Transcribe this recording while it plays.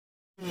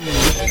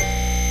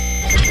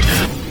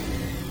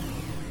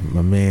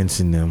My man's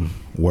in them.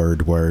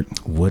 Word.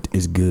 What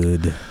is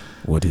good?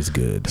 What is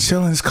good?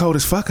 Chilling. It's cold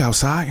as fuck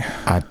outside.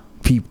 I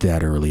peeped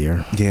that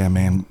earlier. Yeah,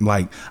 man.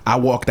 Like, I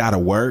walked out of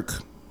work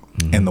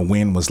and the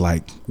wind was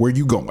like, where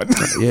you going?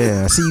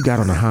 Yeah, I see you got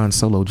on a Han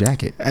Solo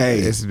jacket. Hey.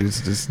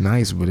 It's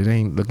nice, but it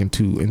ain't looking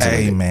too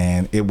insulated. Hey,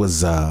 man. It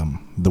was, the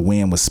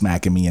wind was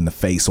smacking me in the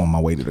face on my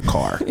way to the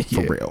car.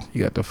 For real.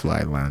 You got the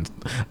fly line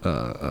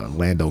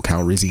Lando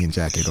Calrissian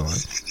jacket on.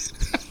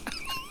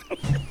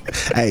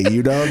 Hey,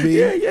 you know what I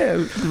mean?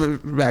 Yeah.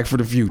 Back for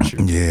the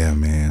future. Yeah,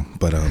 man.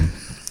 But,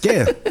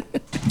 yeah.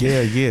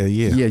 Yeah.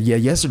 Yeah,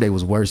 yesterday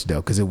was worse,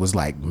 though, because it was,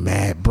 like,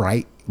 mad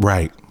bright.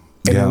 Right.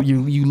 And Yeah.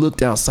 you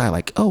looked outside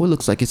like, oh, it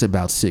looks like it's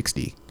about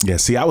 60. Yeah,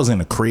 see, I was in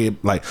the crib.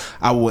 Like,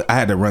 I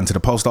had to run to the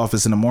post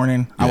office in the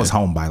morning. I was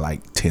home by,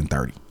 like,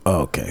 10:30.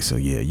 Okay, so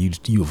yeah,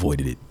 you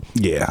avoided it.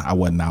 Yeah, I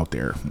wasn't out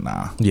there.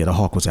 Nah. Yeah, the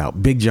hawk was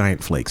out. Big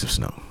giant flakes of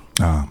snow.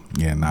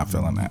 Yeah, not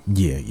feeling that.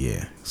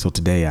 Yeah. So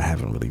today I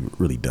haven't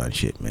really done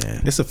shit,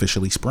 man. It's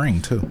officially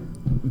spring, too.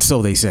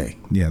 So they say.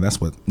 Yeah, that's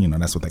what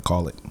they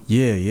call it.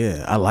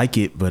 Yeah. I like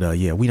it, but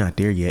yeah, we not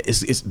there yet.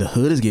 It's the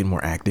hood is getting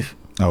more active.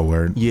 Oh,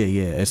 word.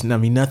 Yeah.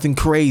 Nothing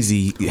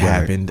crazy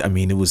happened. I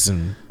mean, it was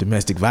some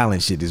domestic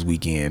violence shit this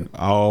weekend.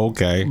 Oh,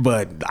 okay.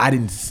 But I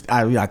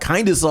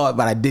kind of saw it,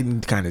 but I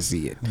didn't kind of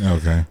see it.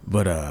 Okay.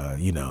 But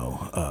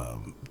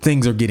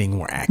things are getting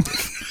more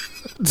active.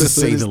 To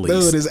say the least. The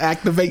hood is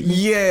activating.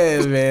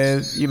 Yeah,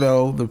 man.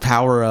 The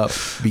power up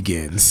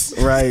begins.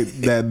 Right.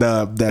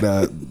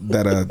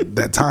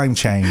 That time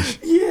change.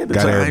 Yeah,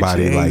 got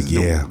everybody change,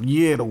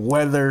 the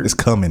weather. It's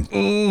coming.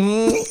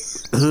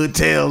 Mm-hmm. Hood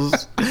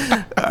tales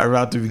are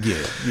about to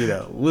begin.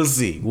 We'll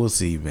see,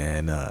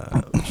 man.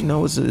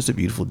 It's a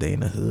beautiful day in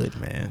the hood,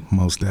 man.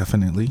 Most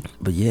definitely.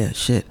 But yeah,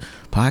 shit.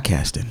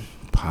 Podcasting.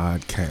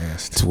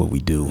 It's what we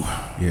do.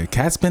 Yeah,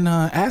 Cat's been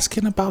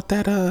asking about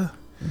that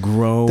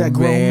grown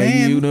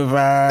man universe.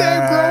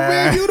 That grown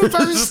man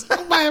universe.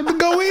 I might have to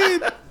go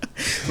in.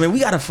 Man, we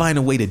got to find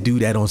a way to do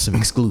that on some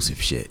exclusive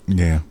shit.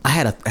 Yeah. I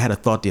had a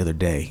thought the other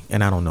day,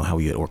 and I don't know how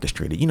we had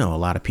orchestrated. A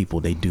lot of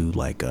people, they do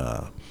like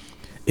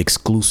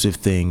exclusive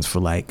things for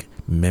like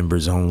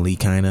members only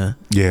kind of.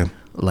 Yeah.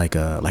 Like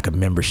a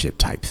membership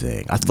type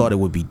thing. I thought it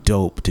would be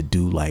dope to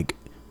do like,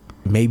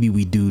 maybe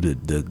we do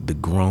the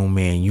grown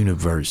man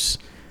universe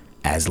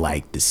as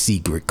like the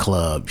secret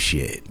club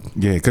shit.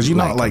 Yeah, because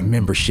like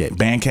membership.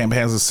 Bandcamp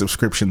has a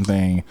subscription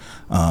thing.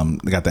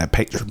 They got that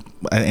Patreon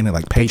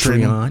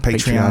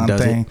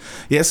thing. It.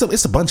 Yeah, so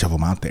it's a bunch of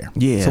them out there.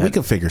 Yeah, so we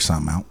can figure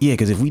something out. Yeah,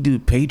 because if we do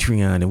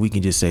Patreon, then we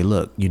can just say,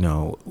 look,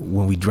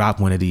 when we drop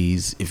one of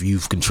these, if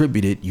you've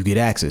contributed, you get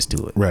access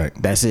to it. Right.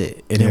 That's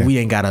it. And then we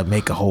ain't gotta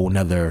make a whole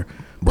nother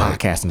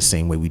podcast in the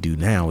same way we do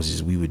now. It's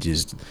just we would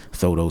just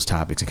throw those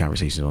topics and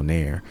conversations on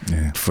there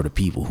for the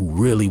people who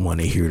really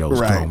want to hear those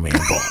grown man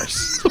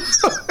bars.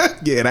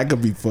 Yeah, that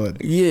could be fun.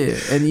 Yeah,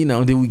 and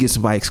then we get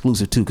somebody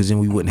exclusive too, because then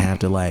we wouldn't have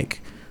to like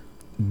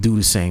do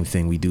the same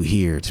thing we do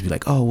here to be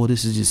like, oh well,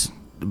 this is just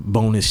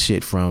bonus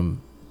shit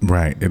from.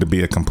 Right, it'll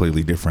be a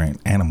completely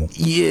different animal.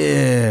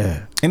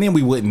 Yeah, and then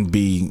we wouldn't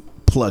be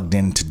plugged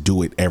in to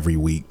do it every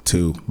week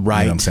too. Right.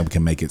 You know what I'm saying? We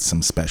can make it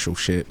some special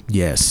shit.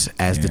 Yes,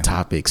 as the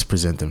topics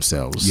present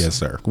themselves. Yes,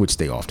 sir. Which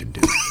they often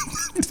do.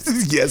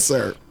 Yes,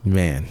 sir.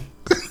 Man.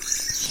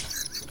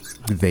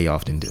 They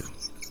often do.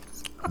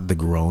 The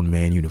grown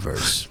man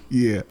universe.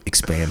 Yeah.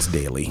 Expands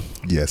daily.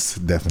 Yes,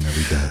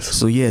 definitely does.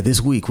 So yeah, this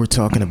week we're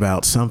talking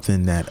about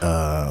something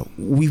that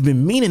we've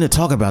been meaning to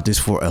talk about this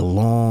for a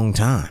long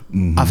time.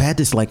 Mm-hmm. I've had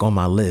this like on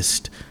my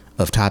list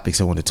of topics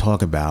I want to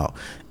talk about,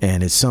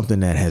 and it's something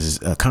that has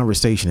a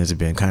conversation has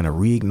been kind of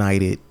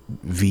reignited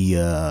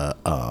via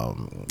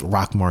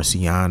Rock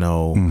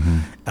Marciano,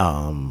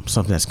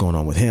 something that's going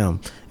on with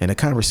him, and the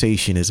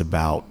conversation is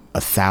about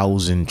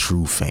 1,000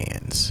 true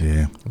fans.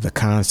 Yeah, the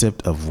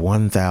concept of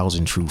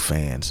 1,000 true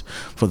fans.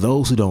 For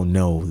those who don't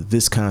know,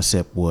 this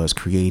concept was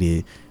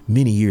created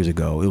many years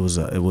ago. It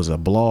was a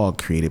blog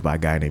created by a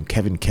guy named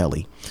Kevin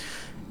Kelly,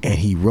 and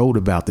he wrote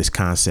about this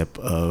concept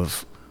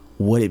of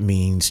what it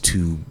means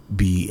to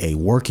be a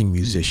working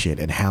musician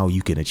and how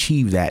you can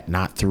achieve that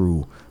not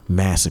through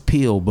mass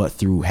appeal but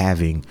through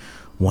having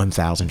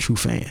 1,000 true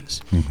fans.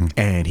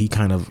 And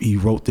he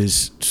wrote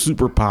this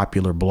super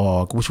popular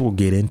blog, which we'll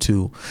get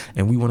into,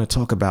 and we want to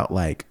talk about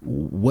like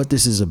what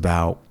this is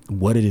about,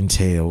 what it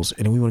entails,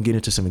 and then we want to get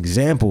into some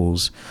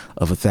examples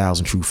of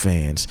 1,000 true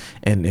fans.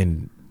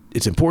 And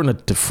it's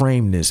important to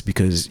frame this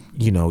because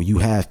you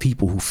have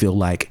people who feel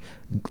like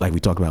we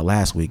talked about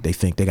last week, they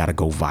think they got to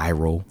go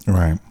viral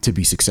to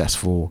be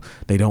successful.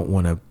 They don't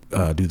want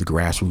to do the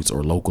grassroots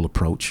or local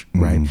approach,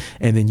 right?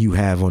 And then you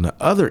have on the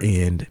other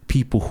end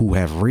people who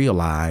have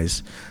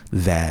realized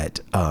that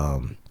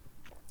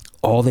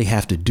all they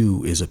have to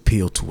do is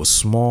appeal to a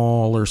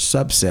smaller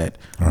subset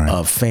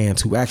of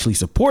fans who actually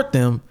support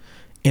them,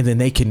 and then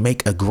they can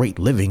make a great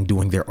living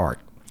doing their art.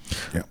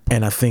 Yep.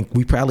 And I think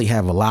we probably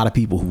have a lot of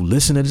people who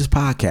listen to this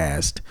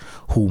podcast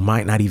who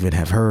might not even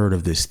have heard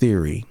of this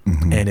theory.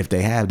 And if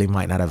they have, they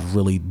might not have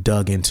really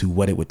dug into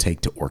what it would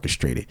take to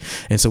orchestrate it.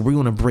 And so we're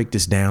going to break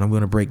this down. I'm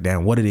going to break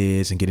down what it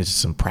is and get into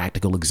some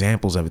practical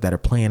examples of it that are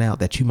playing out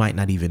that you might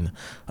not even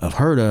have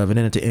heard of. And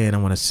then at the end, I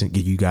want to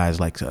give you guys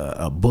like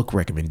a book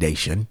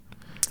recommendation.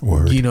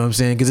 Word. You know what I'm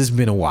saying? Because it's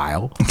been a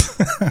while.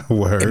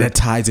 Word. And that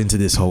ties into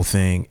this whole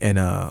thing. And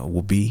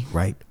we'll be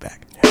right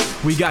back.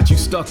 We got you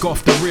stuck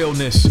off the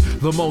realness,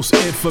 the most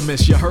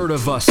infamous, you heard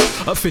of us.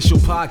 Official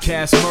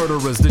podcast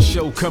murderers, the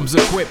show comes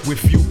equipped with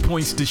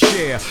viewpoints to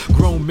share.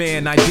 Grown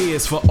man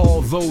ideas for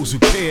all those who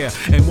care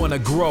and wanna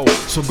grow,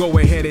 so go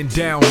ahead and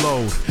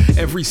download.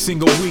 Every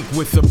single week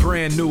with a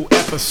brand new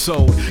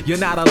episode. You're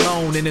not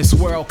alone in this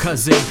world,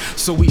 cousin,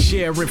 so we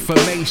share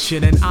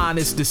information and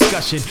honest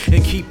discussion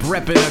and keep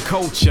repping the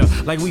culture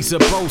like we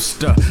supposed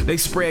to. They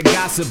spread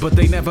gossip, but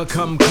they never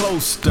come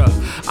close to.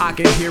 I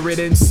can hear it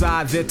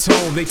inside their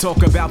tone. They talk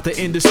about the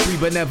industry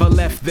but never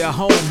left their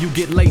home. You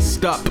get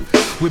laced up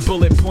with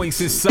bullet points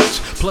and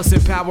such, plus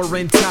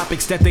empowering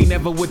topics that they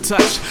never would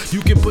touch. You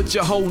can put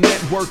your whole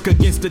network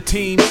against the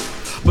team,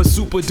 but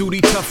Super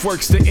Duty Tough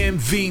Work's the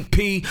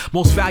MVP.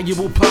 Most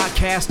valuable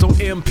podcast on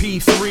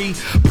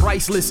MP3.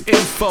 Priceless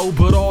info,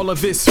 but all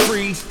of it's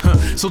free.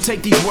 So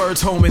take these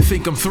words home and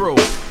think them through.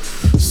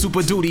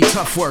 Super Duty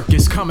Tough Work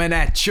is coming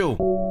at you.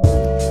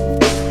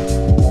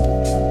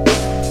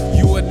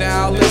 You are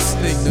now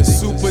listening to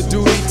Super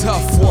Duty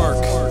Tough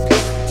Work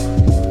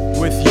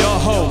with your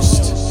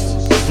host,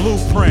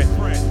 Blueprint.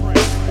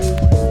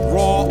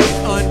 Raw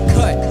and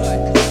uncut,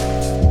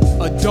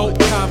 adult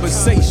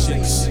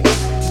conversations.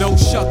 No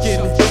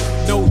shucking,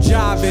 no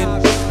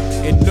jiving,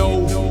 and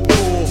no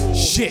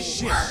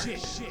bullshit.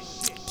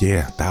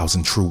 Yeah,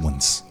 1,000 true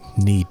ones.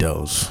 Need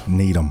those.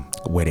 Need them.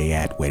 Where they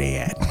at? Where they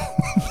at?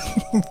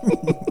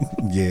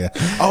 Yeah.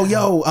 Oh,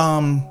 yo,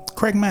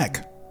 Craig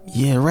Mack.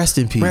 Yeah, rest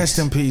in peace. Rest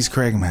in peace,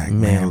 Craig Mack.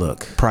 Man,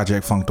 look.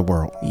 Project Funk the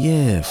World.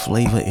 Yeah,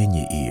 flavor in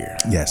your ear.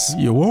 Yes.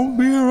 You won't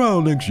be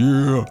around next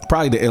year.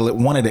 Probably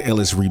one of the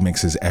illest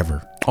remixes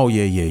ever. Oh,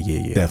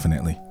 yeah.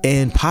 Definitely.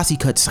 And Posse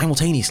Cuts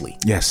simultaneously.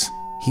 Yes.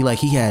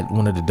 He had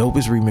one of the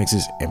dopest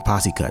remixes and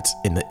Posse Cuts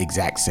in the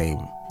exact same.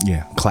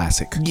 Yeah.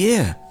 Classic.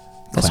 Yeah.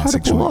 That's Classic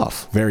hard to pull joint.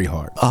 off. Very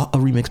hard. A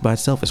remix by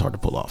itself is hard to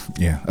pull off.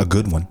 Yeah. A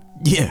good one.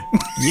 Yeah.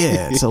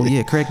 So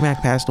yeah, Craig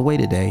Mack passed away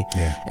today.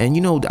 Yeah. And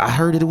you know, I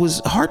heard it was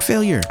heart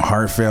failure.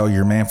 Heart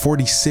failure, man.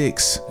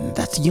 46.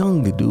 That's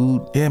young,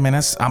 dude. Yeah, man.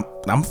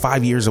 I'm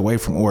 5 years away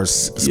from, or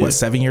Yeah. what,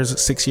 7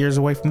 years, 6 years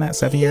away from that?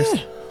 7 years?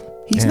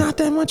 He's Yeah. not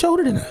that much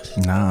older than us.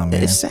 Nah,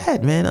 man. It's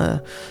sad,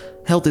 man.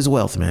 Health is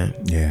wealth, man.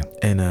 Yeah.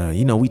 And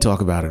you know, we talk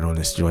about it on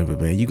this joint,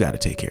 but man, you got to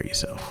take care of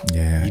yourself.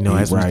 Yeah, you know,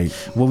 eat as right.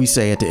 what we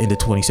say at the end of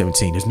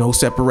 2017, there's no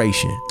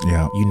separation.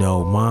 Yeah. You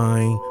know,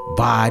 mind,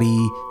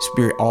 body,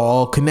 spirit,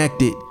 all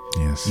connected.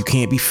 Yes. You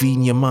can't be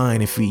feeding your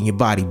mind and feeding your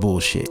body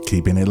bullshit.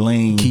 Keeping it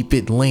lean. Keep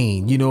it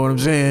lean. You know what I'm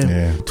saying?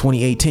 Yeah.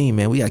 2018,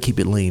 man, we got to keep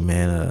it lean,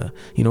 man.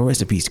 You know,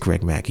 rest in peace to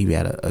Craig Mack. He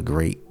had a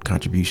great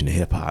contribution to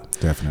hip hop.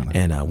 Definitely.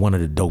 And one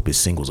of the dopest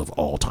singles of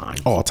all time.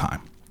 All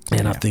time.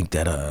 And Yeah. I think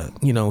that,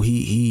 you know,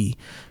 he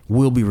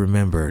will be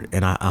remembered.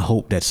 And I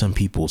hope that some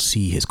people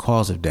see his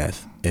cause of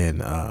death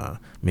and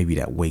maybe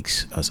that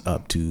wakes us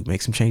up to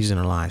make some changes in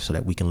our lives so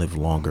that we can live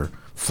longer,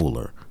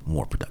 fuller,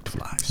 more productive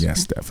lives.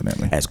 Yes,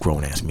 definitely. As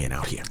grown ass men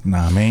out here.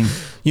 Nah, I mean.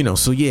 You know,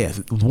 so yeah,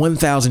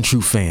 1,000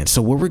 true fans.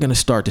 So where we're going to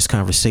start this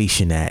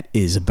conversation at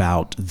is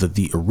about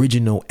the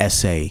original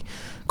essay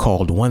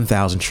called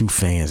 1,000 True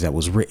Fans that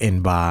was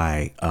written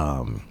by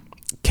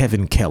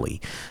Kevin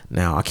Kelly.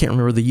 Now, I can't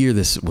remember the year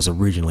this was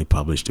originally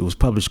published. It was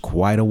published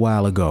quite a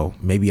while ago.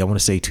 Maybe I want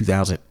to say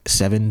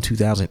 2007,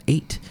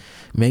 2008,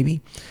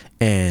 maybe.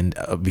 And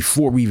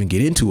before we even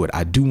get into it,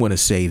 I do want to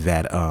say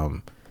that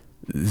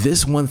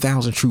this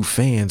 1,000 True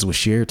Fans was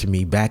shared to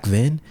me back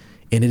then.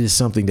 And it is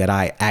something that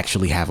I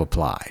actually have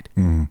applied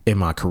in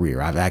my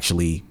career. I've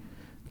actually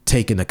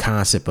taken the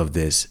concept of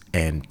this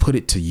and put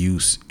it to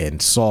use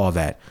and saw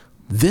that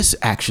this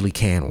actually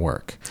can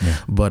work. Yeah.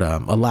 But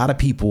a lot of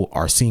people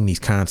are seeing these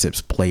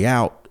concepts play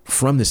out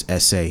from this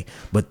essay,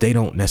 but they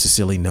don't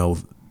necessarily know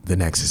the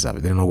nexus of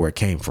it. They don't know where it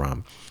came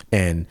from.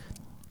 And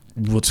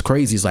what's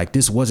crazy is like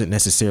this wasn't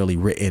necessarily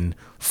written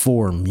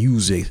for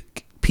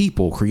music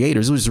people,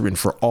 creators. It was written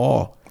for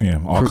all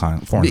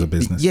kinds forms of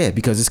business. Yeah,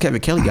 because this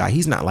Kevin Kelly guy,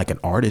 he's not like an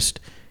artist.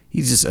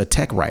 He's just a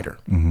tech writer.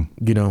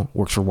 You know,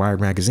 works for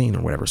Wired magazine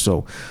or whatever.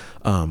 So,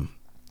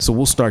 so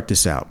we'll start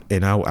this out,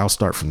 and I'll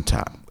start from the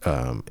top.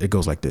 It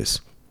goes like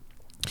this.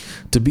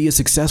 To be a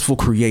successful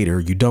creator,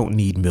 you don't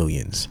need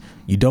millions.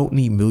 You don't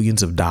need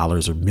millions of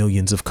dollars or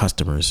millions of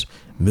customers,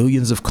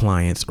 millions of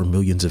clients or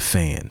millions of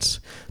fans.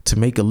 To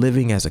make a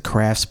living as a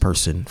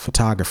craftsperson,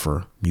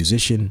 photographer,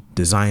 musician,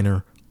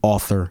 designer,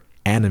 author,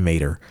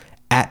 animator,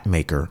 app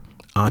maker,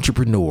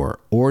 entrepreneur,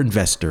 or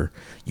investor,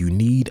 you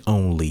need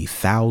only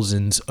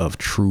thousands of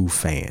true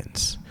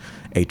fans.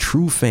 A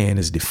true fan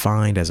is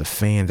defined as a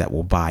fan that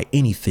will buy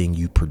anything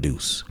you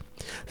produce.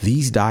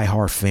 These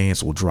diehard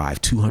fans will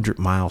drive 200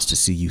 miles to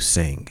see you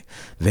sing.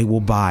 They will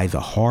buy the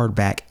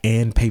hardback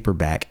and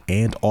paperback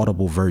and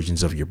Audible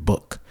versions of your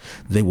book.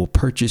 They will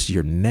purchase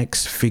your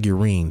next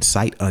figurine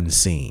sight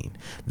unseen.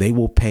 They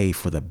will pay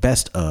for the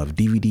best of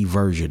DVD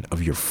version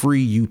of your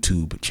free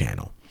YouTube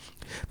channel.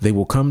 They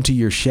will come to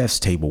your chef's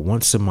table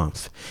once a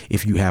month.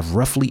 If you have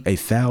roughly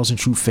 1,000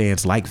 true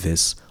fans like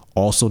this,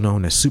 also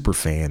known as super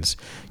fans,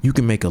 you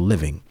can make a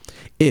living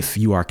if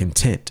you are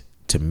content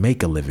to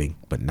make a living,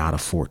 but not a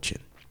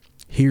fortune.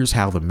 Here's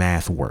how the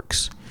math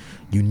works.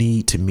 You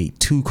need to meet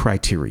 2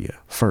 criteria.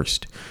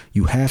 First,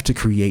 you have to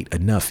create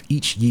enough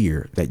each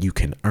year that you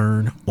can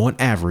earn, on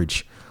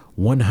average,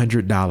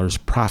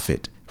 $100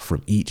 profit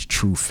from each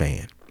true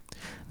fan.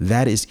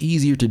 That is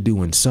easier to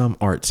do in some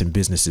arts and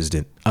businesses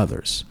than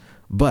others.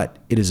 But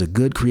it is a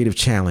good creative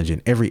challenge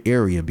in every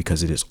area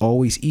because it is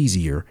always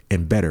easier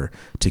and better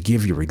to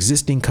give your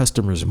existing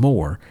customers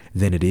more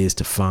than it is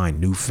to find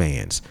new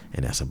fans.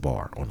 And that's a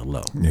bar on the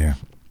low. Yeah.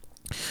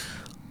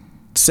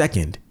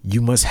 Second,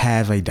 you must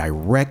have a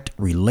direct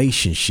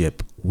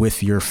relationship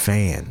with your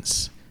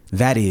fans.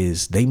 That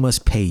is, they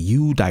must pay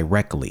you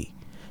directly.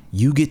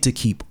 You get to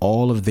keep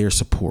all of their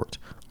support,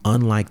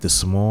 unlike the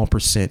small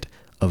percent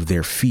of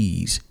their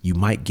fees you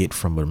might get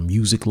from a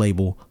music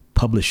label,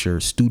 publisher,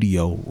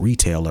 studio,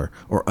 retailer,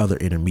 or other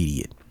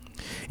intermediate.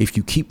 If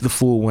you keep the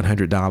full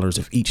 $100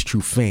 of each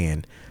true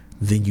fan,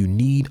 then you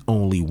need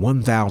only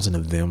 1,000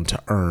 of them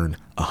to earn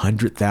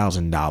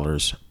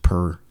 $100,000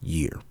 per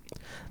year.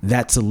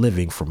 That's a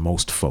living for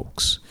most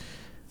folks.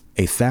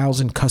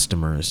 1,000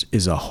 customers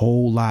is a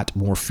whole lot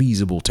more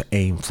feasible to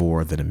aim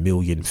for than 1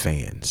 million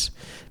fans.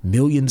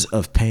 Millions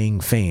of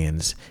paying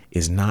fans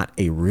is not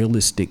a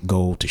realistic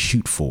goal to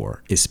shoot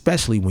for,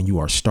 especially when you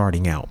are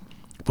starting out.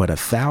 But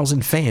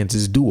 1,000 fans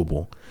is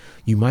doable.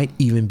 You might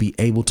even be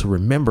able to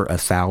remember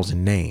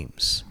 1,000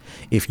 names.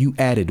 If you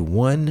added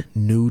 1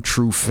 new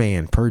true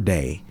fan per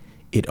day,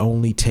 it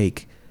only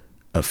take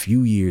a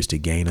few years to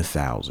gain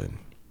 1,000.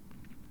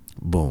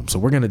 Boom. So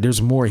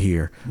there's more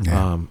here.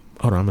 Yeah.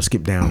 Hold on, I'm gonna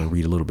skip down and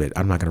read a little bit.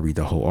 I'm not gonna read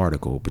the whole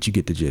article, but you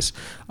get the gist.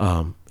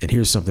 And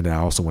here's something that I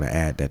also want to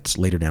add that's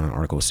later down in the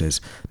article. It says,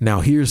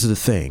 now here's the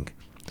thing.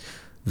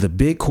 The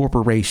big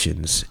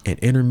corporations and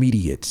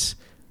intermediates,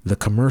 the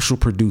commercial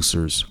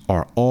producers,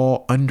 are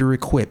all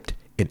under-equipped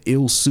and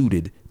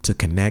ill-suited to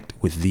connect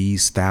with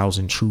these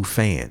 1,000 true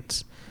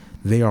fans.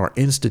 They are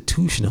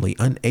institutionally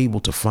unable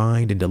to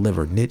find and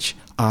deliver niche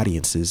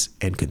audiences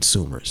and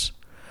consumers.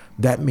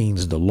 That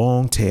means the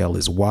long tail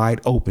is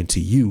wide open to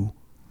you,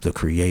 the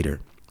creator.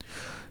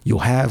 You'll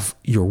have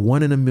your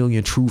 1 in a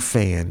million true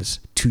fans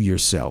to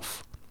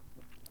yourself.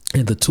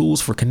 And the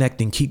tools for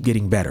connecting keep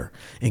getting better,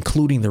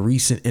 including the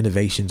recent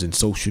innovations in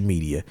social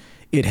media.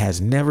 It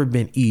has never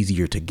been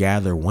easier to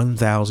gather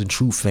 1,000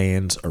 true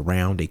fans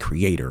around a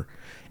creator,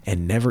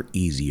 and never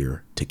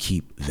easier to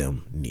keep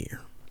them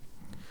near.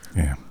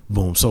 Yeah.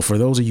 Boom. So for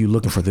those of you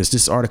looking for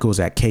this article is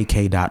at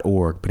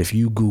kk.org. But if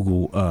you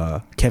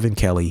Google Kevin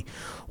Kelly,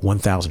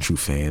 1,000 true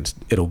fans,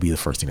 it'll be the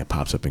first thing that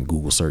pops up in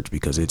Google search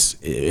because it's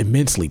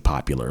immensely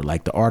popular.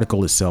 Like the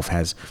article itself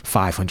has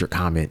 500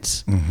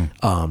 comments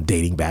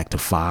dating back to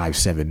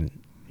 5-7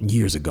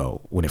 years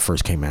ago when it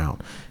first came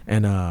out.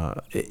 And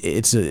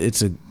it's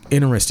a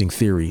interesting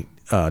theory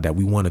that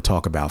we want to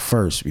talk about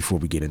first before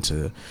we get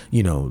into,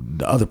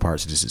 the other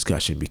parts of this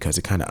discussion, because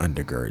it kind of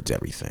undergirds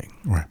everything.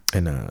 Right.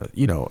 And,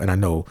 and I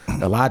know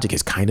Logic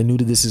is kind of new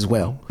to this as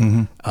well.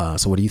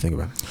 So what do you think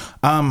about it?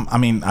 I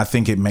mean, I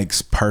think it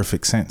makes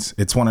perfect sense.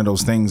 It's one of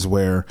those things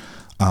where,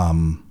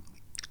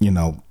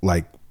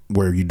 like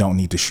where you don't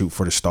need to shoot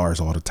for the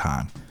stars all the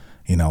time.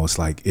 It's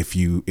like if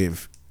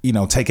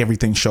take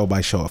everything show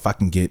by show, if I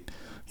can get,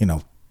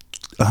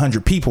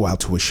 100 people out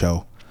to a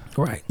show,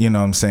 right. You know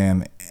what I'm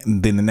saying?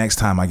 And then the next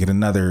time I get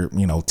another,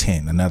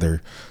 10,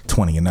 another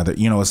 20, another,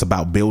 it's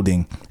about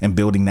building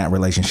that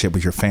relationship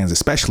with your fans,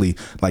 especially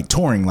like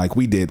touring like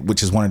we did,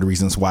 which is one of the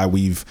reasons why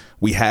we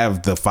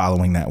have the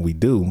following that we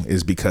do,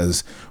 is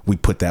because we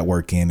put that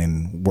work in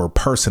and we're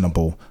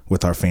personable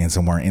with our fans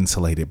and we're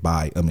insulated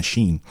by a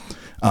machine.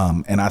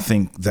 And I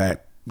think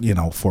that,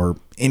 for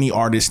any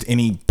artist,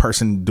 any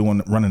person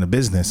running a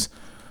business,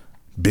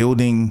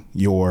 building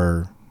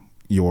your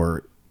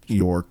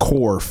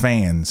core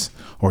fans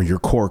or your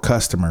core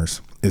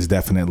customers is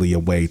definitely a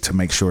way to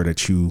make sure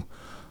that you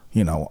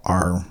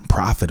are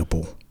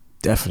profitable.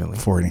 Definitely.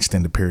 For an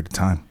extended period of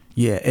time.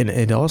 Yeah.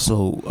 And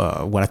also,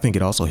 what I think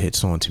it also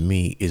hits on to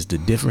me is the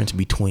difference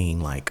between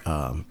like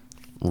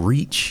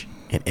reach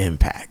and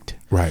impact.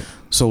 Right.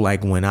 So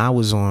like when I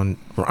was on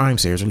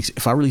Rhymesayers,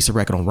 if I release a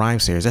record on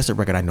Rhymesayers, that's a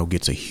record I know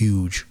gets a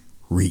huge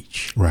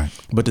reach. Right.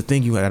 But the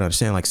thing you gotta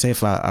understand, like say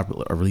if I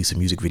release a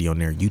music video on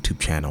their YouTube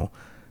channel,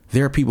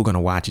 there are people going to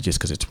watch it just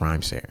because it's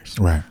Rhymesayers.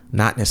 Right.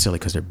 Not necessarily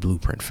because they're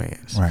Blueprint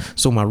fans. Right.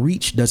 So my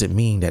reach doesn't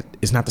mean that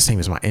it's not the same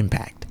as my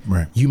impact.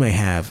 Right. You may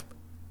have,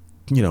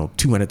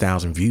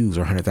 200,000 views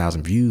or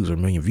 100,000 views or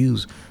 1 million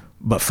views.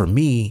 But for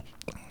me,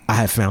 I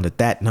have found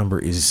that number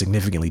is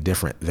significantly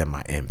different than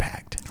my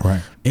impact.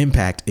 Right.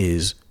 Impact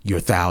is your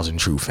 1,000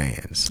 true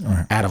fans.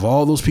 Right. Out of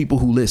all those people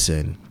who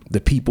listen, the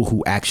people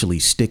who actually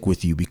stick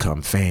with you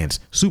become fans,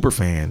 super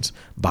fans,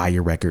 buy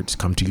your records,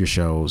 come to your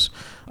shows,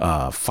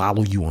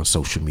 follow you on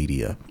social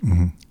media.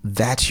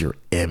 That's your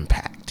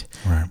impact.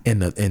 Right.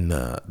 And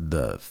the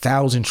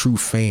 1,000 true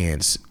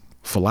fans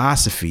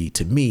philosophy,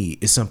 to me,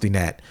 is something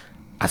that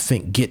I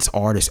think gets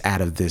artists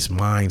out of this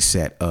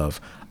mindset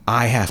of,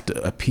 I have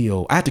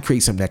to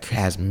create something that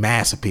has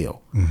mass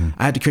appeal.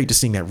 I have to create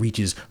this thing that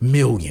reaches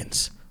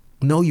millions.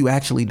 No, you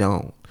actually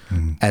don't.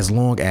 As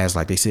long as,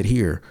 like they said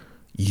here,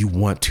 you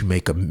want to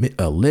make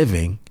a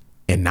living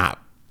and not,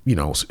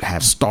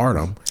 have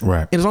stardom.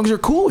 Right. And as long as you're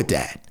cool with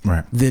that,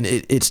 right, then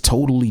it's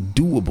totally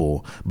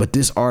doable. But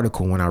this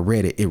article, when I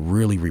read it, it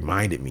really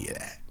reminded me of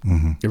that.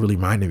 It really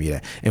reminded me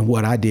of that. And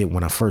what I did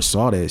when I first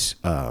saw this,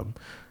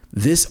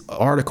 this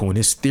article and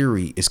this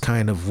theory is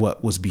kind of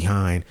what was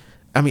behind.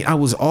 I mean, I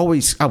was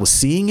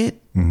seeing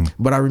it,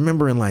 but I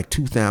remember in like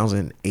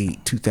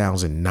 2008,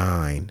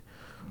 2009,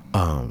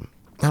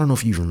 I don't know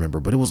if you remember,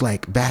 but it was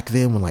like back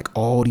then when like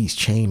all these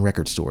chain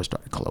record stores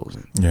started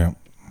closing. Yeah.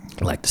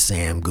 Like the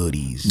Sam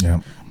Goodies.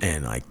 Yeah.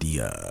 And like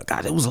the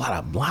God, it was a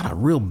lot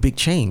of real big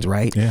chains,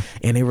 right? Yeah.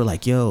 And they were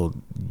like, yo,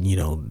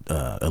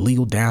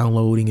 illegal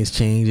downloading is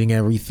changing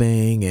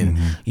everything, and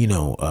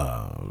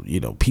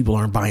people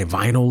aren't buying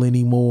vinyl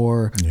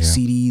anymore. Yeah.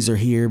 CDs are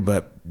here,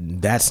 but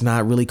that's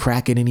not really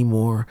cracking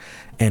anymore.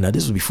 And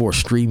this was before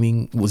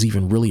streaming was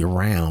even really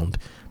around.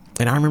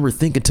 And I remember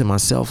thinking to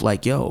myself,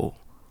 like, yo,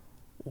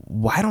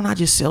 why don't I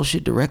just sell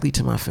shit directly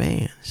to my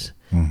fans?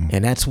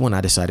 And that's when I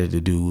decided to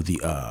do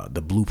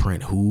the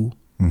Blueprint Who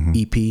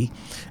EP,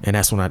 and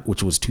that's when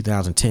which was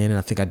 2010, and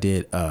I think I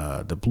did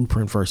the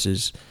Blueprint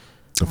versus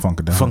the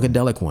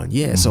Funkadelic one.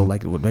 Yeah, so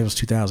like maybe it was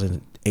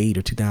 2008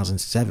 or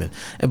 2007,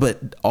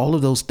 but all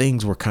of those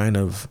things were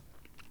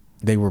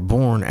they were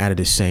born out of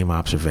the same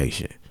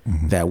observation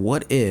that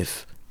what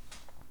if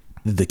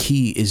the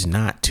key is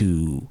not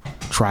to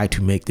try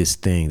to make this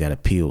thing that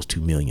appeals to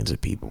millions of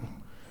people.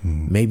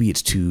 Maybe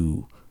it's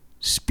to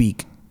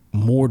speak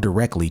more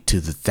directly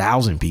to the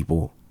 1,000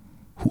 people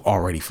who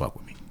already fuck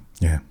with me.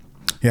 Yeah.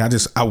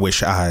 I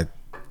wish I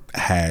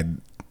had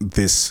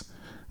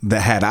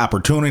had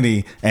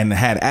opportunity and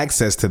had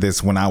access to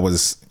this when I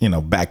was,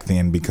 back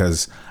then,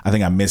 because I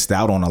think I missed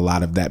out on a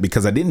lot of that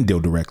because I didn't deal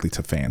directly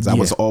to fans. I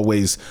was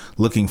always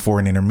looking for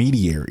an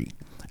intermediary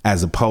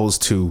as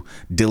opposed to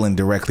dealing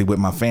directly with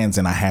my fans.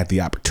 And I had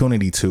the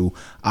opportunity to,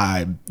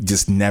 I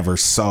just never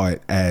saw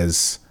it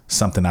as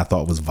something I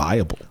thought was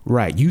viable.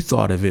 Right. You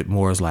thought of it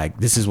more as like,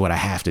 this is what I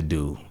have to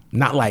do.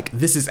 Not like,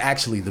 this is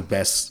actually the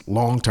best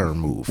long-term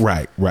move.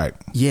 Right.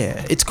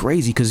 Yeah. It's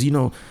crazy because,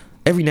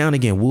 every now and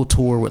again we'll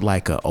tour with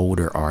like an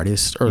older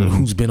artist or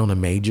who's been on a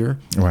major.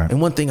 Right. And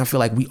one thing I feel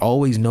like we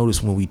always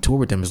notice when we tour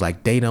with them is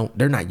like,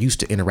 they're not used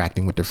to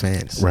interacting with their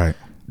fans. Right.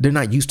 They're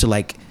not used to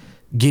like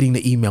getting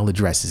the email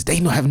addresses. They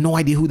have no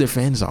idea who their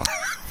fans are.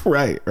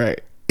 Right.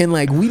 And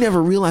like, we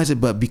never realized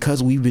it, but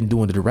because we've been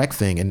doing the direct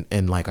thing,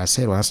 and like I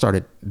said, when I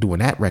started doing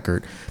that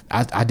record,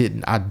 I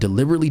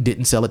deliberately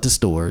didn't sell it to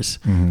stores.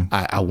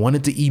 I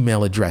wanted the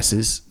email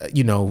addresses,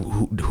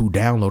 who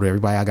downloaded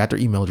everybody. I got their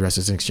email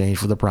addresses in exchange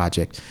for the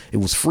project. It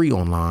was free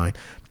online,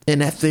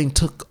 and that thing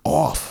took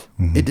off.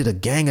 It did a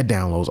gang of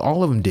downloads.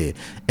 All of them did.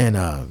 And,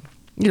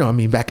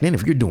 back then,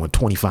 if you're doing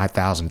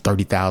 25,000,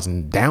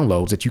 30,000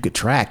 downloads that you could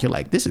track, you're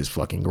like, this is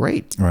fucking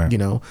great. Right.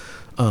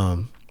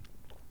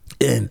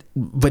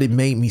 But it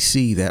made me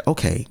see that,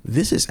 okay,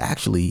 this is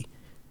actually,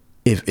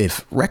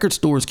 if record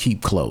stores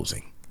keep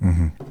closing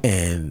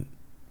and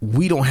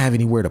we don't have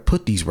anywhere to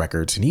put these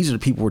records, and these are the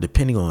people we're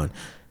depending on,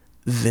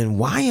 then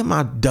why am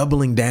I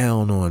doubling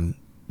down on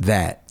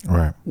that?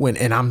 Right.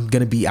 And I'm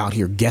going to be out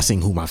here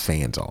guessing who my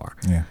fans are.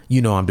 Yeah.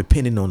 I'm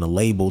depending on the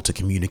label to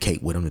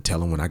communicate with them, to tell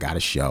them when I got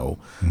a show.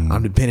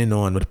 I'm depending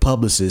on the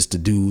publicist to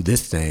do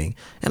this thing.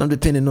 And I'm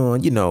depending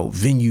on,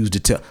 venues to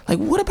tell, like,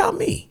 what about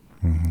me?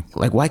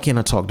 Like, why can't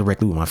I talk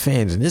directly with my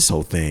fans? And this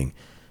whole thing,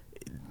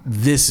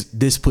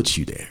 this puts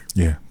you there.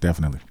 Yeah,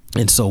 definitely.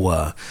 And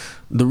so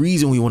the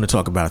reason we want to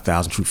talk about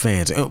 1,000 True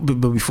Fans,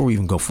 but before we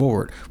even go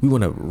forward, we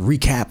want to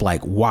recap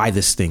like why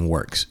this thing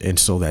works, and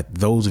so that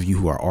those of you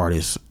who are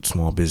artists,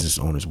 small business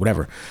owners,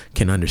 whatever,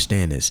 can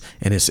understand this.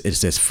 And it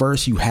says,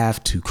 first, you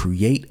have to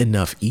create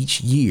enough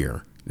each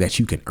year that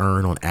you can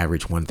earn on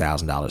average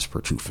 $1,000 per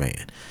true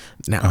fan.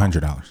 Now,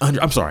 $100.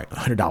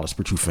 $100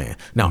 per true fan.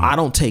 Now, I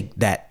don't take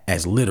that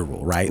as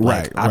literal, right?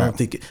 Like, I don't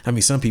think.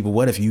 Some people.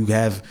 What if you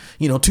have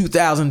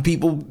 2,000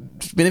 people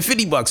spending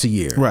 $50 a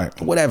year? Right.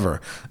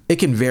 Whatever. It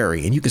can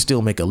vary, and you can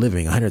still make a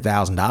living.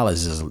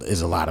 $100,000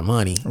 is a lot of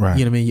money. Right.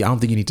 You know what I mean? I don't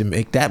think you need to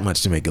make that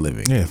much to make a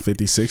living. Yeah,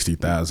 50,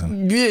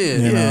 60,000.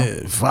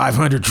 Yeah.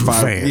 500 true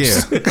fans.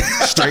 Yeah.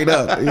 Straight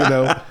up.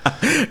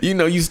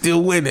 You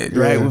still win it,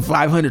 right? Yeah. With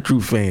 500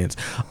 true fans.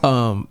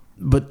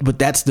 But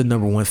that's the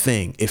number one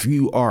thing. If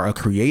you are a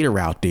creator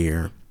out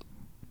there,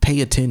 pay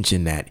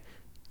attention that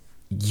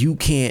you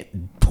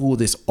can't pull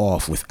this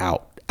off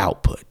without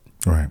output.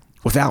 Right.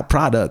 Without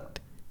product,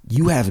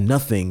 you have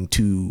nothing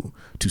to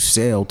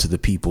sell to the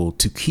people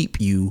to keep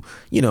you,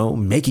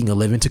 making a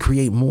living to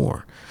create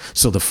more.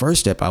 So the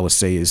first step I would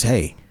say is,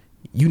 hey,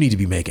 you need to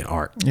be making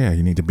art. Yeah,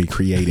 you need to be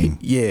creating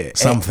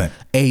something.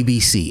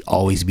 ABC,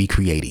 always be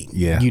creating.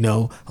 Yeah.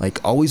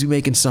 Always be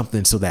making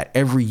something so that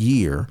every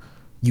year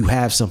you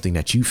have something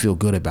that you feel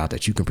good about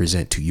that you can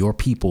present to your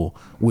people,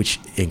 which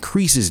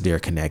increases their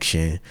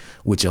connection,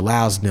 which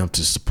allows them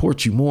to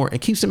support you more and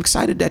keeps them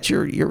excited that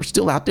you're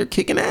still out there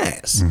kicking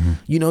ass. Mm-hmm.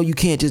 You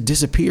can't just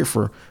disappear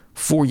for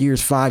 4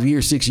 years, 5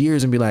 years, 6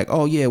 years and be like,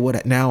 oh yeah, what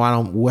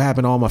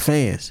happened to all my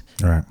fans?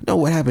 Right. No,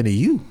 what happened to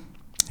you?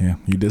 Yeah,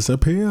 you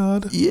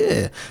disappeared.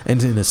 Yeah. And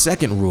then the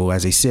second rule,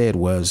 as they said,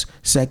 was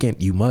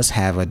second, you must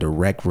have a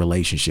direct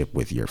relationship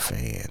with your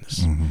fans.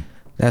 Mm-hmm.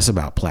 That's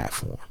about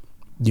platform.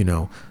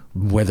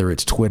 Whether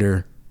it's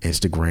Twitter,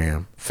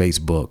 Instagram,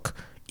 Facebook,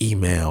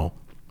 email,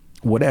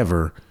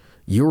 whatever,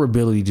 your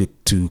ability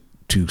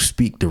to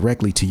speak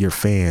directly to your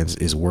fans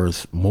is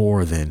worth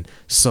more than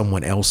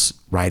someone else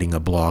writing a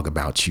blog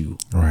about you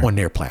on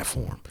their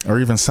platform. Or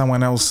even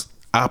someone else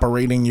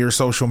operating your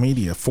social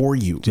media for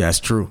you. That's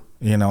true.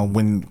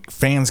 When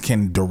fans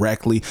can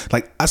directly,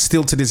 I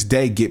still to this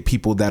day get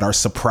people that are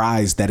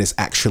surprised that it's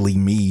actually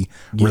me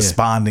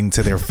responding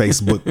to their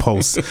Facebook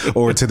posts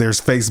or to their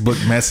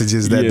Facebook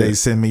messages that they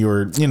send me,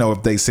 or,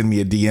 if they send me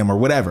a DM or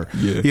whatever,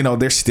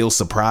 they're still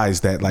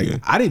surprised that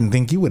I didn't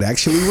think you would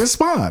actually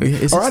respond.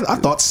 I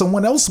thought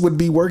someone else would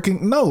be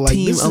working. No,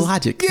 Team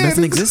Illogic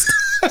doesn't exist.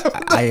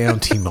 I am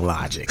Team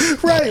Illogic.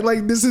 Right.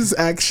 This is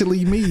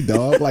actually me,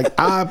 dog.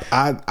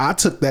 I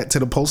took that to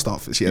the post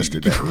office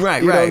yesterday.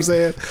 Right. You know what I'm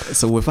saying?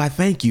 So if I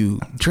thank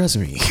you, trust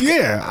me.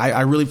 Yeah.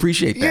 I really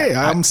appreciate that.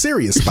 Yeah, I'm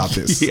serious about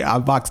this. Yeah,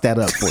 I'll box that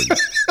up for you.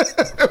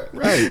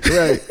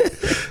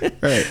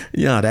 Right.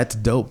 Yeah, that's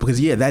dope.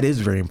 Because that is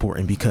very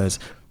important because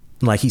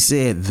like he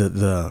said,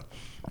 the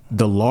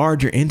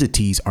larger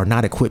entities are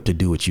not equipped to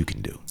do what you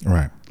can do.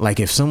 Right. Like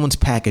if someone's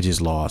package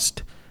is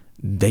lost,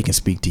 they can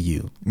speak to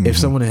you. Mm-hmm. If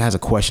someone has a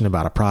question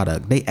about a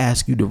product, they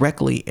ask you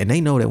directly, and they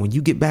know that when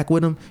you get back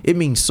with them, it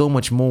means so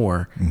much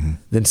more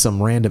than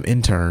some random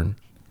intern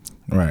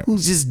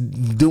who's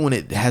just doing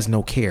it, has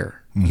no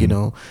care,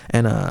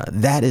 and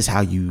that is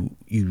how you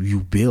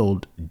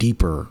build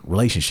deeper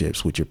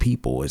relationships with your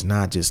people. It's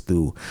not just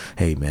through,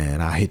 hey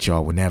man, I'll hit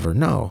y'all whenever.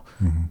 No.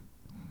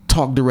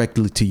 Talk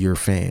directly to your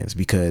fans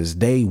because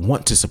they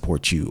want to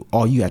support you.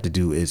 All you have to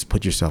do is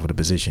put yourself in a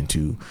position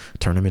to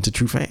turn them into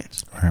true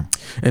fans. Right.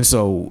 And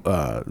so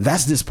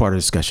that's this part of the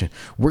discussion.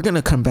 We're going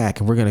to come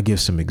back and we're going to give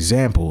some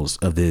examples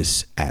of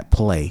this at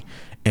play.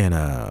 And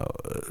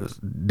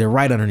they're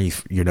right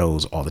underneath your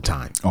nose all the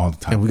time.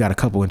 And we got a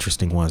couple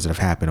interesting ones that have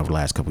happened over the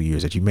last couple of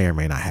years that you may or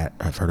may not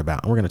have heard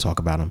about. And we're going to talk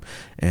about them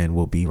and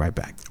we'll be right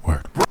back.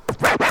 Word.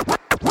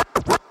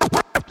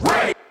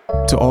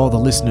 To all the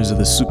listeners of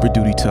the Super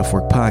Duty Tough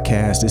Work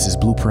podcast, this is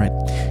Blueprint,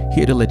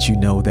 here to let you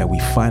know that we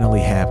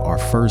finally have our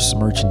first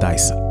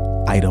merchandise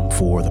item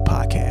for the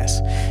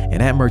podcast.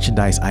 And that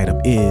merchandise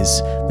item is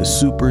the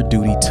Super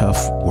Duty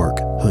Tough Work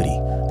hoodie.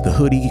 The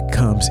hoodie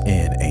comes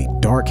in a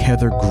dark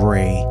heather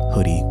gray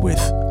hoodie with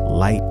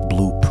light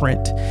blue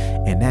print,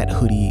 and that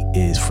hoodie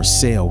is for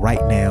sale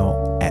right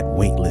now at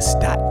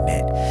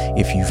weightless.net.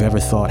 If you've ever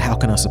thought, how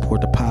can I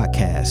support the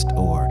podcast,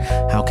 or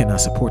how can I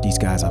support these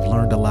guys? I've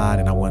learned a lot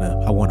and I want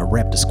to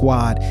rep the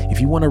squad.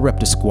 If you want to rep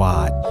the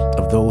squad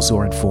of those who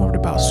are informed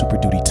about Super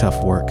Duty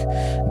Tough Work,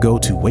 go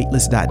to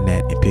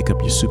weightless.net and pick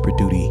up your Super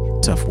Duty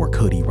Tough Work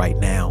hoodie right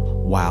now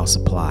while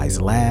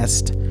supplies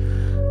last.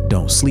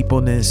 Don't sleep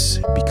on this,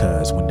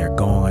 because when they're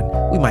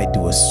gone, we might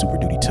do a Super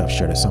Duty Tough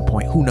shirt at some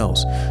point. Who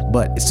knows?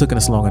 But it's taken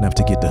us long enough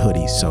to get the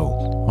hoodie.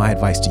 So my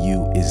advice to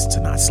you is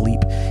to not sleep.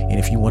 And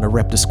if you want to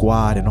rep the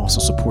squad and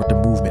also support the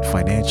movement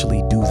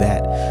financially, do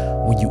that.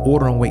 When you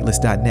order on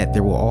weightless.net,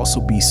 there will also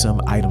be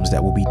some items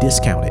that will be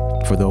discounted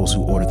for those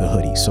who order the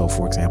hoodie. So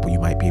for example, you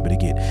might be able to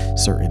get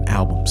certain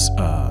albums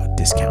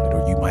discounted,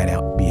 or you might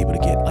be able to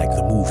get like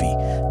the movie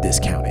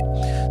discounted.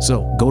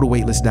 So go to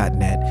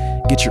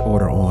weightless.net, get your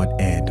order on,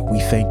 and we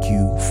thank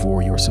you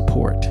for your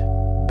support.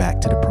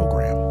 Back to the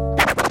program.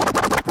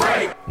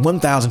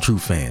 1,000 True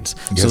Fans.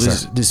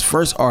 Yes, this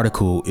first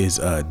article is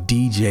a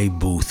DJ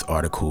Booth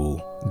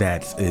article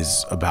that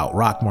is about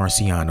Rock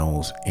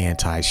Marciano's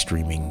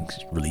anti-streaming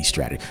release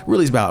strategy.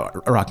 Really, it's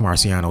about Rock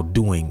Marciano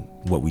doing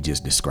what we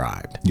just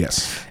described.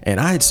 Yes. And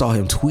I had saw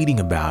him tweeting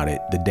about it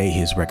the day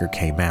his record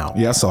came out.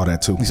 Yeah, I saw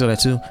that too. You saw that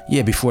too?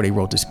 Yeah, before they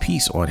wrote this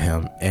piece on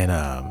him.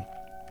 And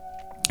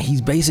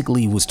he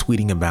basically was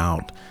tweeting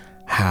about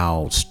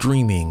how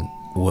streaming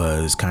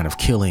was kind of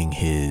killing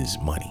his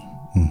money,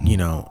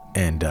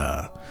 and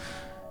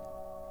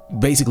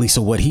basically,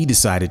 so what he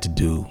decided to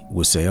do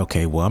was say,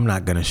 okay, well, I'm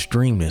not going to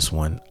stream this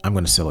one. I'm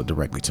going to sell it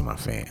directly to my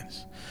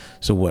fans.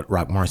 So what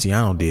Rock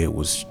Marciano did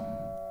was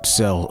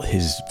sell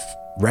his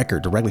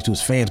record directly to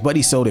his fans, but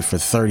he sold it for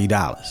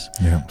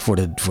 $30 for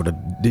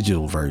the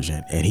digital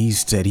version. And he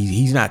said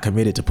he's not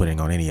committed to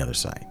putting on any other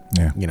site,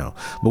 but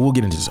we'll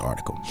get into this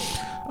article.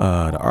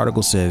 The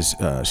article says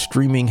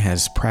streaming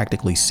has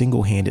practically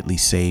single-handedly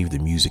saved the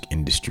music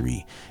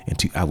industry.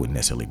 I wouldn't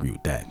necessarily agree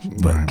with that,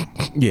 but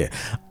yeah.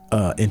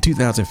 In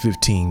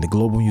 2015, the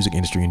global music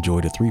industry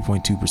enjoyed a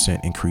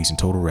 3.2% increase in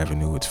total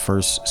revenue, its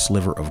first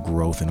sliver of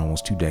growth in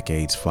almost 2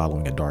 decades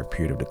following a dark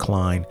period of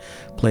decline,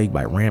 plagued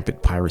by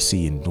rampant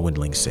piracy and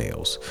dwindling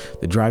sales.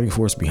 The driving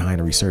force behind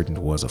the resurgence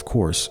was, of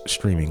course,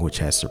 streaming, which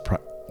has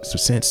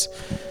since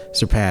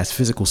surpassed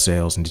physical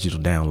sales and digital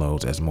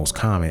downloads as the most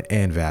common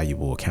and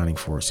valuable, accounting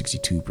for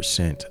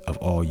 62% of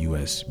all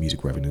U.S.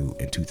 music revenue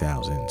in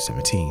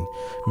 2017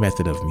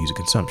 method of music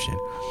consumption.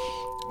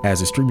 As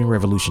the streaming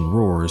revolution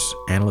roars,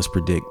 analysts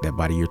predict that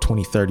by the year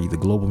 2030, the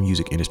global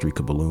music industry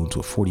could balloon to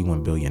a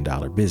 $41 billion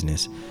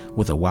business,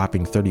 with a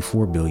whopping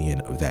 $34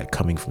 billion of that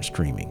coming from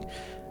streaming.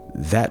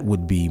 That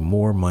would be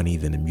more money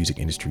than the music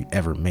industry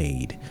ever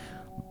made.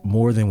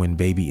 More than when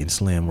Baby and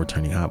Slim were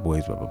turning hot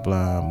boys, blah, blah,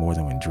 blah. More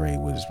than when Dre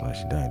was...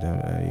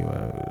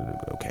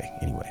 Okay,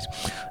 anyways.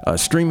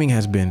 Streaming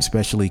has been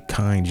especially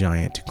kind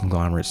giant to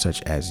conglomerates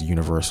such as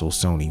Universal,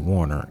 Sony,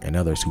 Warner, and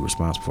others who are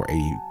responsible for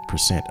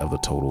 80% of the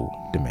total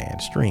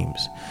demand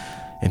streams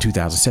in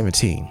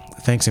 2017,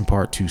 thanks in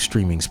part to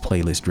streaming's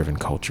playlist-driven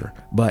culture.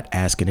 But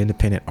ask an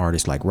independent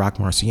artist like Rock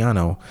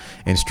Marciano,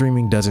 and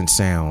streaming doesn't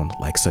sound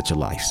like such a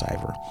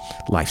lifesaver.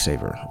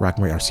 Rock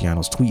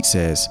Marciano's tweet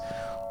says,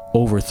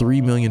 over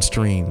 3 million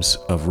streams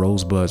of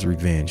Rosebud's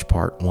Revenge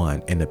Part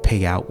 1, and the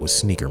payout was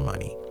sneaker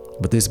money.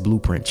 But this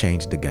blueprint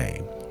changed the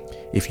game.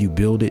 If you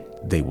build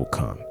it, they will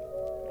come.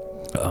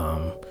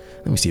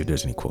 Let me see if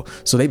there's any quote.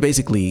 So they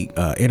basically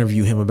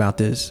interview him about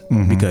this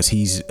because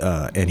he's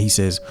and he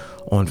says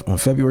on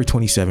February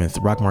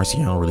 27th, Rock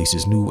Marciano released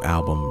his new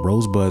album,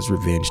 Rosebud's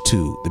Revenge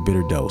 2, The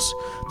Bitter Dose,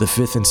 the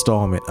 5th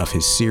installment of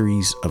his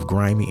series of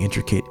grimy,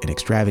 intricate, and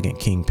extravagant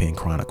Kingpin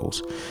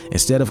chronicles.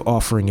 Instead of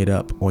offering it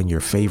up on your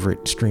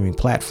favorite streaming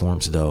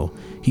platforms, though,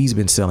 he's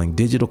been selling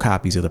digital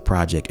copies of the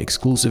project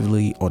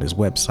exclusively on his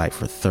website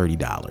for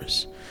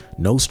 $30.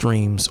 No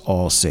streams,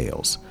 all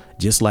sales,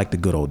 just like the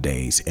good old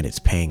days, and it's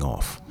paying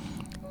off.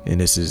 And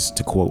this is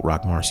to quote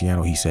Rock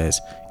Marciano. He says,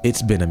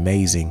 "It's been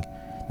amazing.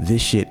 This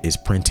shit is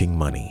printing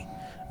money.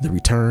 The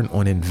return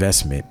on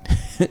investment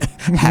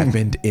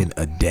happened in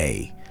a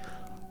day.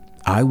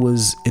 I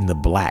was in the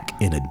black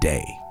in a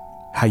day.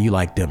 How you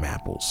like them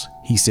apples?"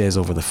 he says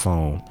over the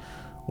phone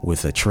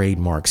with a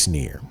trademark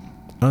sneer.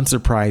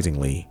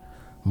 Unsurprisingly,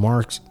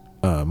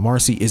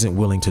 Marcy isn't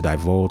willing to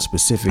divulge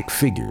specific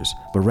figures,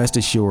 but rest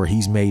assured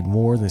he's made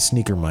more than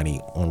sneaker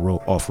money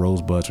off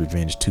Rosebud's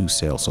Revenge 2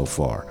 sale so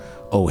far.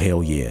 Oh,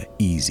 hell yeah,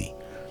 easy.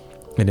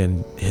 And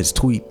then his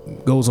tweet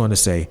goes on to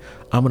say,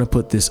 "I'm going to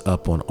put this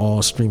up on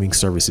all streaming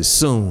services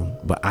soon,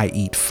 but I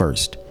eat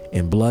first,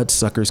 and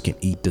bloodsuckers can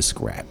eat the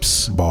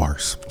scraps."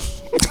 Bars.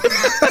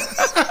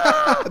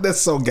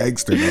 That's so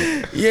gangster,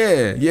 though.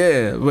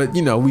 Yeah, but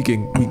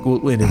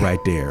we'll end it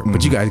right there.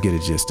 But you guys get a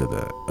gist of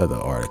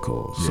the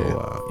article. So,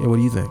 what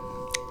do you think?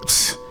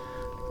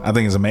 I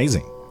think it's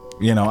amazing.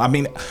 I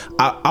mean,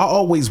 I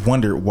always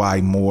wondered why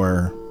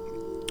more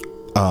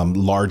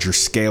larger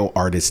scale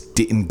artists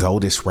didn't go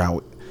this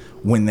route.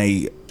 When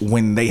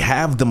they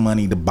have the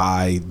money to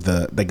buy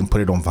they can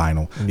put it on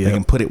vinyl. Yep. They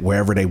can put it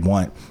wherever they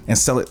want and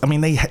sell it. I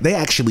mean, they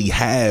actually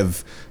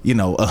have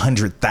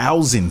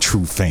 100,000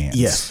 true fans.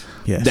 Yes.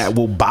 That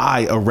will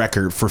buy a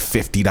record for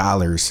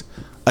 $50,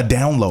 a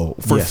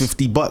download for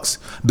 $50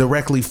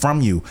 directly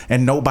from you,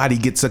 and nobody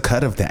gets a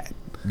cut of that.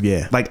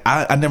 Yeah. Like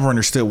I never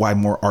understood why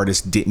more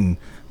artists didn't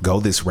go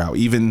this route.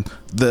 Even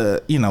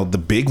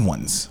the big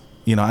ones.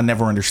 I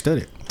never understood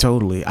it.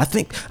 Totally. I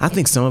think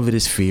some of it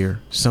is fear.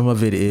 Some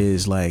of it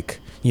is like,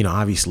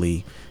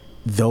 obviously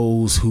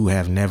those who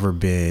have never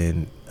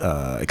been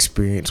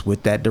experienced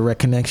with that direct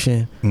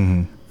connection,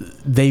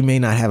 they may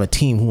not have a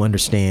team who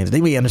understands.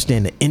 They may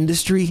understand the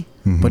industry,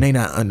 but they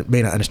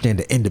may not understand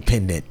the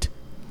independent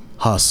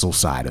hustle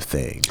side of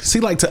things.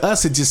 See, like to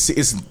us,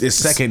 it's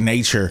second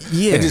nature.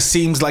 Yeah. It just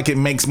seems like it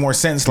makes more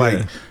sense.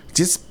 Like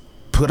just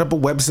put up a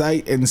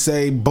website and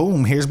say,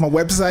 boom, here's my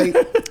website.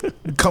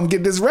 Come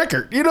get this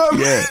record. You know what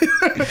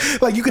I mean?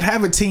 Like you could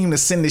have a team to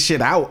send this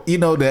shit out,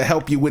 to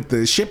help you with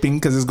the shipping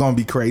because it's going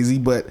to be crazy.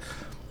 But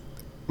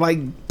like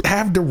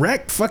have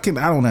direct fucking,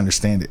 I don't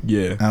understand it.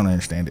 Yeah. I don't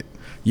understand it.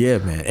 Yeah,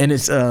 man. And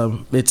it's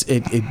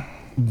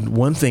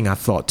one thing I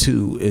thought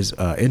too is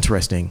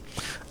interesting.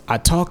 I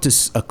talked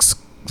to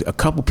a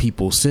couple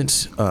people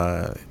since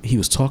he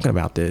was talking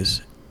about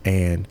this,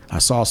 and I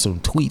saw some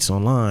tweets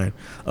online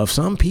of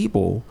some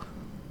people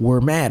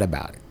were mad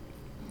about it.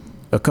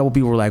 A couple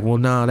people were like, well,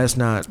 no, that's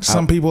not.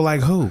 Some people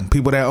like who?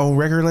 People that own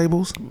record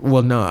labels?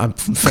 Well, no, I'm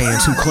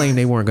fans who claim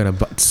they weren't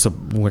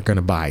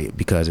gonna buy it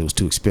because it was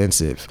too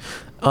expensive.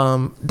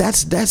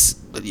 That's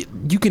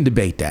you can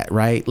debate that,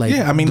 right? Like,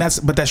 yeah, I mean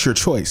that's your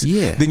choice.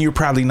 Yeah. Then you're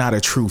probably not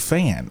a true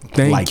fan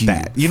Thank you.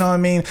 that. You know what I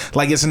mean?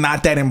 Like it's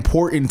not that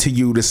important to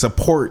you to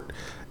support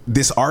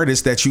this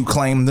artist that you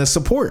claim to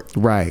support.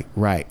 Right.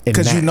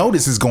 Because you know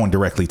this is going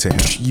directly to him.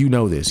 You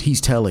know this. He's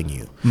telling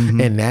you.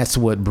 And that's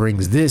what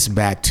brings this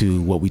back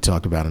to what we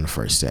talked about in the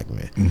first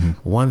segment.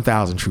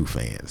 1,000 true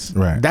fans.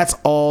 Right. That's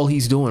all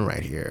he's doing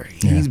right here.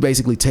 He's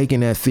basically taking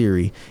that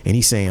theory and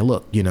he's saying,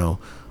 look,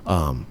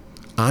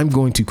 I'm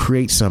going to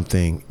create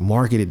something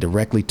marketed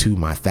directly to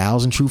my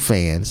 1,000 true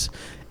fans,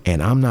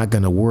 and I'm not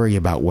going to worry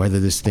about whether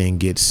this thing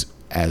gets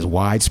as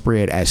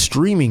widespread as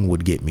streaming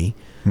would get me.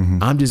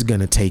 I'm just going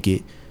to take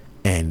it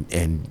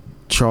and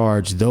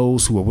charge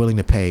those who are willing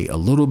to pay a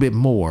little bit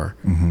more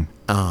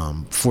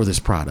for this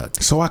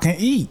product. So I can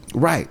eat.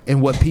 Right.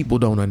 And what people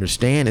don't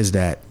understand is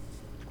that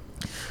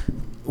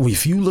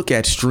if you look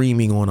at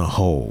streaming on a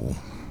whole,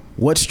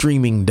 what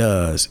streaming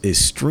does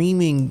is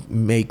streaming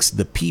makes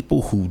the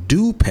people who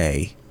do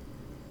pay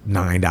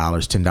 $9,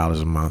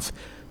 $10 a month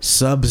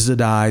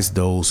subsidize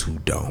those who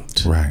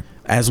don't. Right.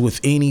 As with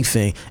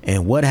anything.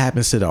 And what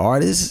happens to the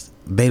artists?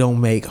 They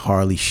don't make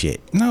hardly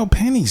shit. No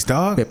pennies,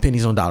 dog. They're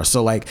pennies on dollars.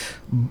 So like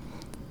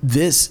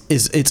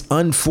it's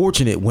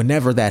unfortunate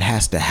whenever that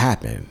has to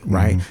happen,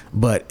 right?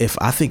 But if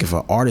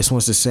an artist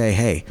wants to say,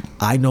 hey,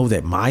 I know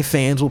that my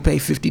fans will pay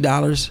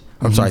 $50,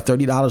 I'm sorry,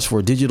 $30 for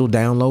a digital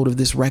download of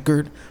this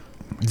record,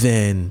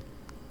 then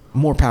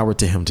more power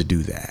to him to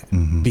do that.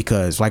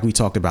 Because like we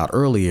talked about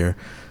earlier,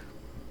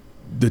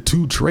 the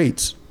two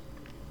traits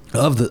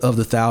of the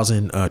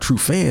 1,000 true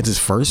fans is,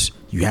 first,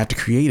 you have to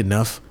create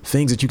enough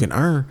things that you can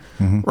earn.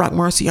 Rock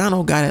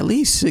Marciano got at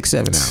least 6-7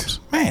 albums.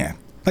 Man,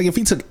 like if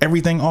he took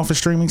everything off of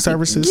streaming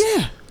services,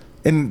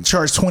 and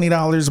charged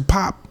 $20 a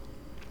pop,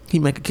 he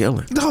make a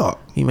killing. Dog,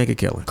 he make a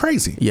killing.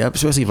 Crazy. Yep,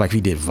 especially if like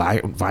he did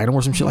vinyl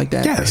or some shit like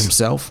that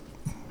himself.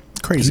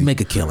 Crazy. He make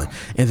a killing.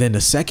 And then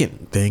the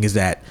second thing is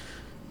that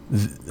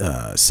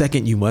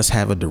second, you must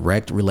have a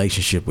direct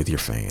relationship with your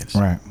fans.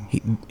 Right.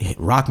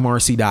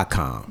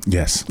 RockMarcy.com.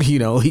 Yes. He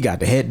got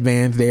the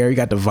headbands there. He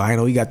got the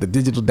vinyl. He got the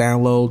digital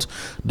downloads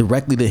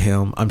directly to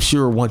him. I'm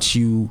sure once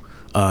you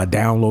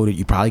download it,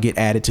 you probably get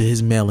added to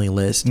his mailing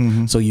list.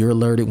 So you're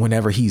alerted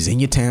whenever he's in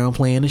your town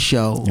playing a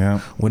show. Yeah.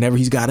 Whenever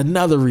he's got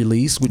another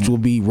release, which will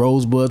be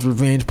Rosebud's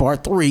Revenge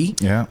Part 3,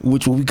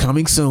 which will be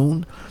coming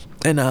soon.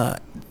 And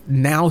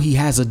now he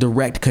has a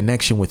direct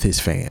connection with his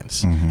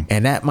fans.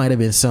 And that might have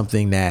been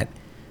something that,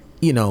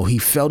 he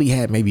felt he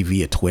had maybe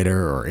via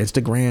Twitter or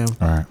Instagram.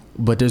 Right.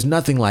 But there's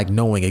nothing like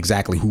knowing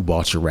exactly who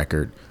bought your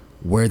record,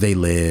 where they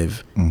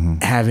live,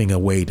 having a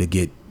way to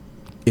get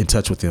in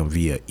touch with them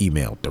via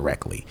email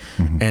directly.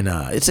 And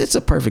it's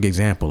a perfect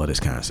example of this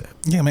concept.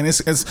 Yeah, man,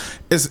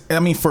 it's I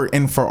mean,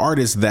 for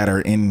artists that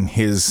are in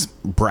his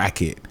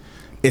bracket,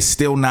 it's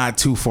still not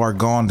too far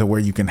gone to where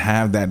you can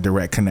have that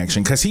direct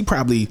connection, because he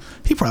probably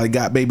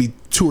got maybe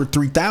 2,000 or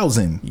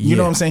 3,000. You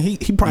know what I'm saying?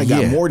 He probably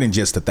got more than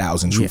just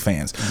 1,000 true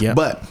fans.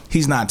 But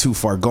he's not too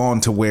far gone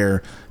to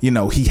where,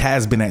 he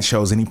has been at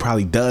shows, and he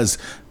probably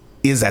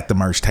is at the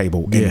merch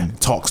table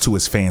and talks to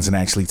his fans and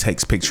actually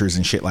takes pictures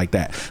and shit like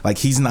that. Like,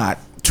 he's not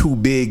too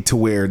big to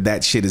where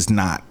that shit is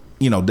not,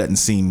 doesn't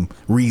seem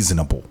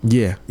reasonable.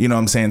 Yeah. You know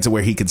what I'm saying? To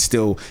where he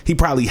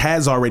probably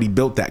has already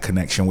built that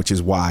connection, which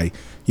is why,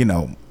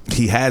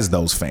 he has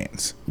those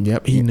fans.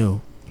 Yep, he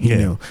knew. He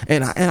knew.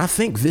 And I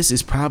think this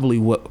is probably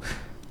what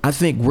I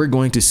think we're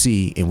going to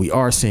see, and we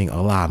are seeing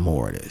a lot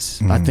more of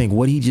this. I think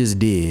what he just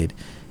did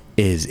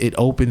is it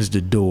opens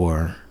the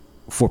door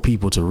for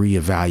people to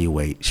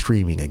reevaluate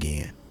streaming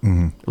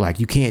again. Like,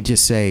 you can't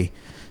just say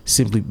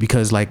simply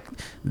because, like,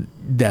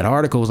 that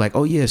article was like,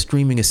 oh yeah,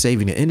 streaming is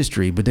saving the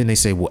industry, but then they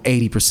say, well,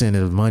 80%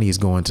 of the money is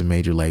going to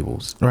major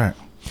labels. Right.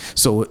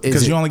 So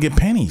because you only get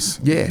pennies.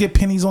 You get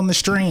pennies on the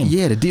stream.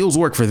 Yeah, the deals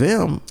work for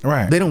them.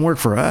 Right. They don't work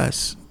for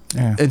us.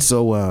 Yeah. And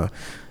so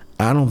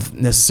I don't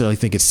necessarily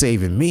think it's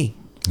saving me.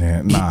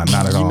 Yeah, nah,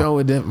 not at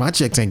all. My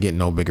checks ain't getting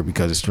no bigger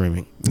because of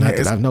streaming. Not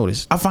that I've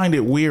noticed. I find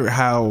it weird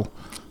how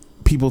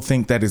people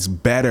think that it's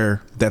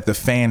better that the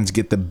fans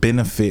get the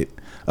benefit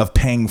of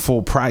paying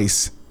full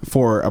price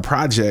for a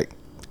project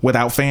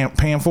without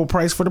paying full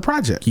price for the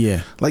project.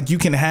 Yeah. Like, you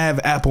can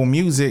have Apple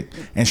Music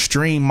and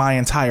stream my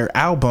entire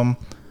album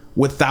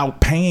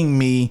without paying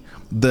me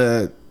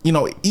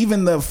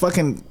even the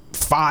fucking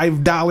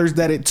 $5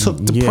 that it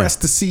took to press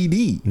the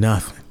CD.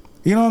 Nothing.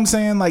 You know what I'm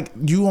saying? Like,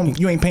 you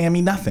ain't paying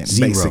me nothing.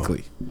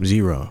 Basically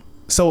zero.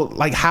 So,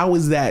 like, how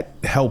is that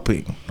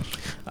helping?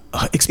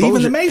 Exposure.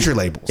 Even the major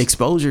labels.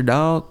 Exposure,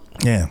 dog.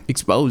 Yeah.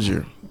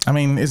 Exposure. I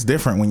mean, it's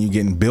different when you're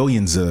getting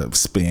billions of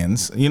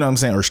spins, you know what I'm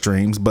saying, or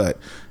streams, but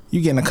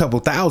you getting a couple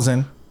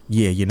thousand.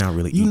 Yeah, you're not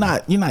really eating.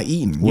 You're not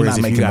eating. Whereas you're not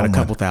if making you got a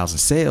couple thousand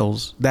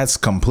sales, that's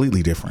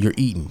completely different. You're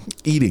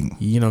eating.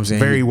 You know what I'm saying?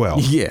 Very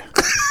well. Yeah.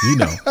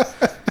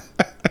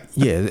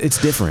 Yeah, it's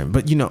different.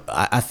 But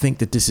I think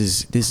that this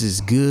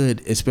is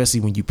good, especially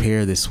when you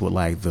pair this with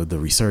like the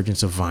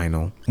resurgence of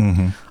vinyl.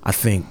 I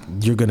think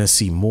you're gonna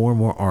see more and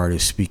more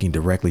artists speaking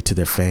directly to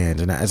their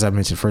fans. And as I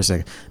mentioned for a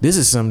second, this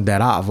is something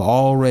that I've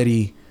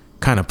already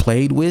kind of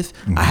played with.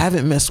 I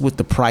haven't messed with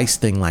the price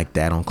thing like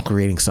that on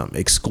creating something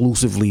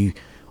exclusively.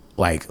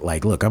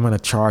 Like, look, I'm gonna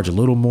charge a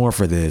little more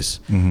for this,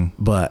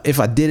 but if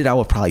I did it, I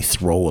would probably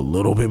throw a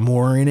little bit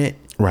more in it.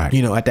 Right.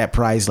 You know, at that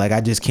price, like,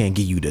 I just can't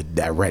give you the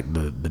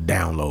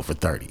download for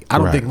 30. I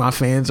don't Right. think my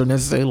fans are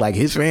necessarily like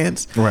his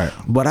fans. Right.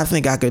 But I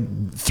think I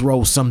could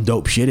throw some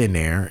dope shit in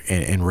there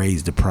and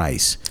raise the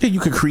price. Yeah, you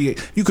could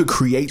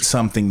create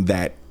something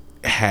that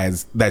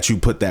you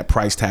put that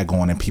price tag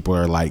on and people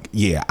are like,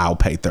 yeah, I'll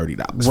pay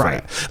 $30 for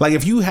Right. that. Like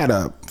if you had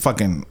a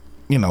fucking,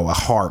 you know, a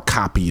hard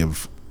copy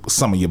of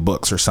some of your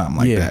books or something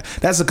like that,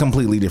 that's a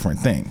completely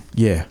different thing.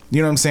 Yeah.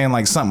 You know what I'm saying?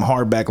 Like something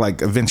hardback,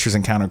 like Adventures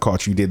in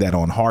Counterculture, you did that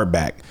on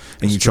hardback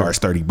and you charge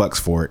 $30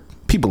 for it.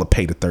 People will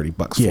pay the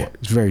 $30 for Yeah, it.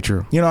 it's very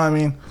true. You know what I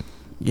mean?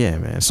 Yeah,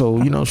 man.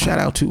 So, you know, shout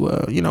out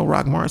to, you know,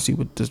 Rock Marcy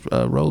with this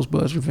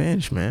Rosebud's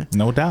Revenge, man.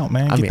 No doubt,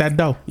 man. Get that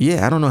dough.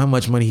 Yeah, I don't know how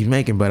much money he's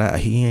making, but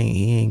he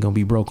ain't gonna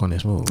be broke on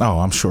this move. Oh,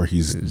 I'm sure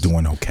he's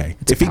doing okay.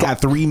 If he got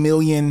 3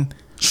 million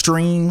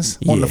streams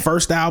on the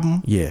first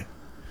album, Yeah.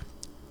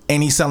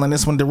 and he's selling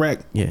this one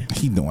direct, Yeah.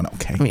 he doing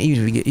okay. I mean,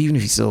 even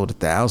if he sold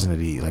 1,000 of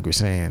these, like we're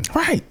saying,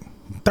 Right.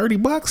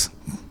 $30?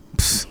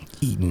 Psst,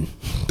 eating.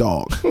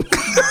 dog.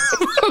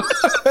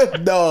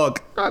 Dog.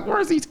 Rock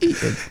Marcy's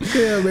eating.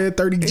 Yeah, man.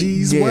 30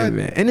 G's. Yeah, What?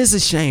 man. And it's a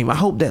shame. I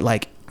hope that,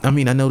 like, I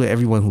mean, I know that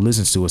everyone who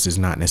listens to us is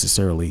not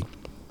necessarily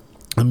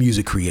a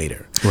music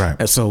creator. Right.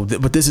 And so,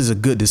 but this is a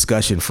good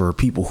discussion for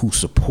people who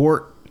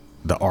support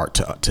the art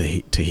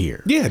to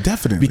hear. Yeah,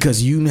 definitely.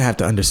 Because you have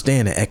to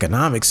understand that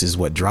economics is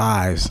what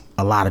drives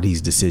a lot of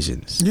these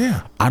decisions.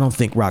 Yeah. I don't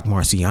think Rock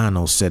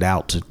Marciano set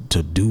out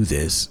to do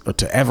this or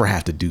to ever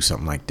have to do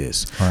something like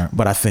this. Right.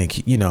 But I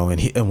think, you know,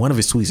 and one of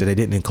his tweets that I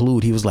didn't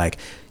include, he was like,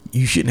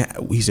 he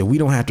said, we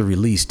don't have to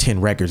release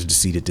 10 records to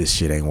see that this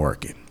shit ain't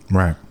working.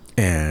 Right.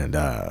 And,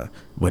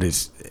 but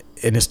it's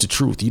the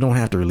truth. You don't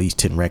have to release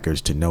 10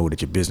 records to know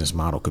that your business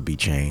model could be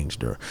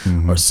changed or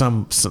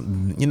some,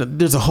 you know,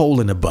 there's a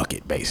hole in the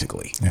bucket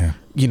basically. Yeah.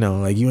 You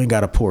know, like you ain't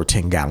got to pour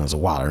 10 gallons of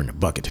water in the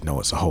bucket to know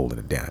it's a hole in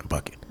the damn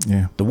bucket.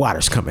 Yeah. The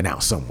water's coming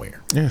out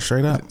somewhere. Yeah,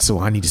 straight up. So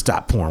I need to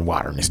stop pouring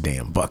water in this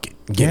damn bucket.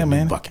 Yeah,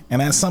 man. Bucket.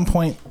 And at some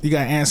point, you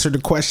got to answer the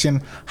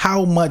question,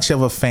 how much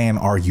of a fan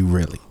are you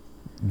really?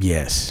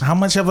 Yes. How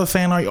much of a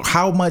fan are you?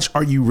 How much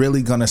are you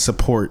really going to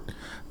support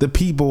the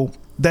people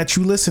that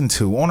you listen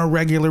to on a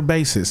regular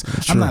basis?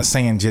 I'm not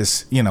saying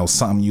just, you know,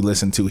 something you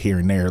listen to here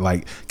and there,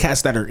 like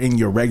cats that are in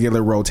your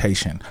regular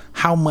rotation.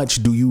 How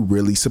much do you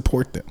really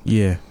support them?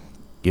 Yeah,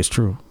 it's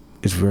true.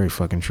 It's very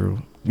fucking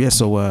true. Yeah,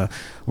 so we're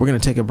going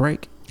to take a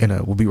break and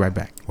we'll be right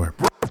back.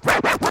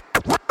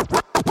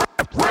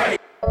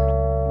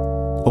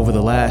 Over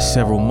the last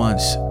several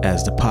months,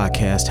 as the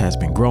podcast has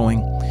been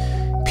growing,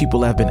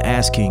 people have been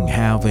asking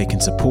how they can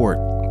support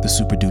the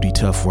Super Duty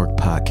Tough Work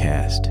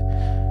podcast.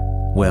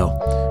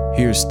 Well,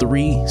 here's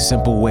 3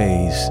 simple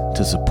ways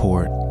to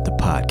support the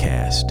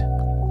podcast.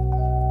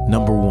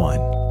 Number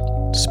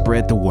 1,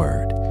 spread the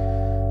word.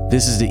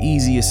 This is the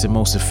easiest and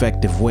most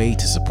effective way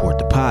to support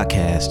the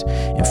podcast.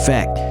 In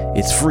fact,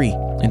 it's free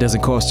and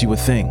doesn't cost you a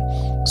thing,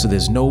 so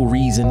there's no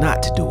reason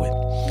not to do it.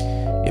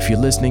 If you're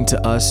listening to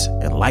us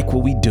and like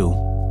what we do,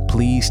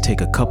 please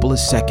take a couple of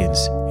seconds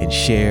and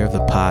share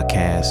the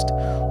podcast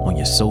on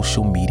your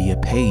social media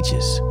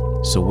pages.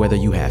 So whether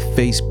you have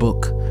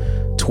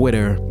Facebook,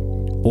 Twitter,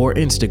 or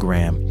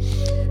Instagram,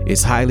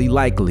 it's highly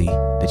likely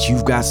that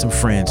you've got some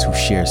friends who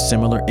share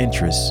similar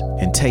interests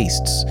and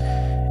tastes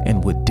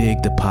and would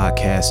dig the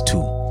podcast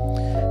too.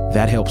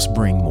 That helps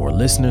bring more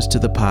listeners to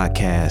the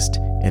podcast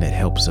and it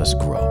helps us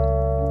grow.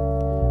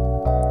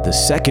 The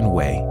second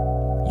way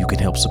you can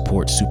help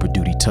support Super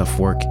Duty Tough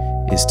Work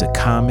is to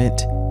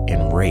comment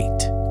and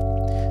rate.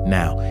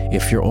 Now,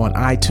 if you're on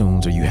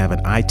iTunes or you have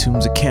an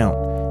iTunes account,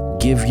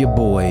 give your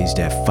boys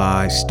that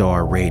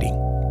 5-star rating.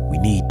 We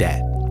need that.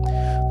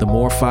 The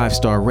more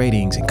 5-star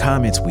ratings and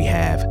comments we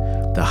have,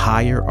 the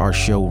higher our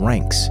show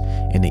ranks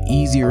and the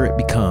easier it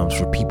becomes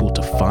for people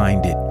to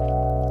find it.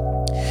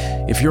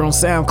 If you're on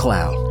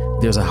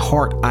SoundCloud, there's a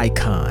heart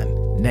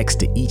icon next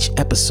to each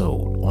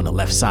episode on the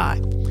left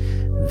side.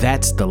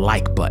 That's the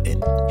like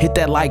button. Hit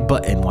that like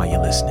button while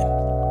you're listening.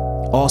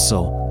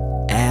 Also,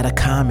 add a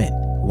comment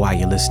while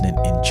you're listening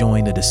and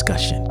join the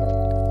discussion.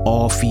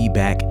 All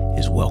feedback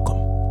is welcome.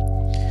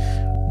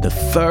 The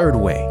third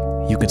way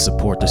you can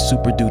support the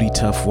Super Duty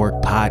Tough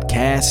Work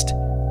podcast,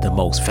 the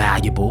most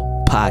valuable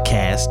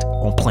podcast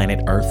on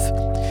planet Earth,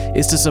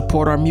 is to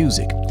support our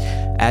music.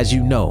 As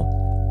you know,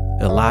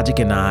 Illogic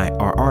and I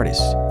are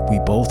artists. We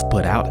both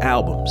put out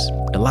albums.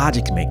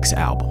 Illogic makes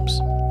albums.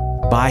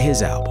 Buy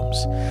his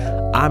albums.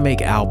 I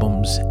make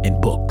albums and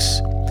books.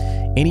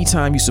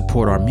 Anytime you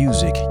support our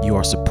music, you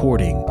are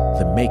supporting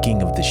the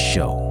making of the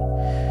show.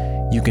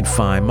 You can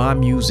find my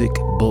music,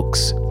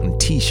 books, and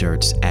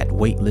t-shirts at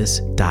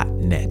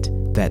weightless.net.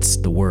 That's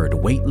the word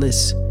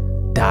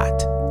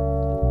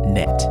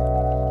weightless.net.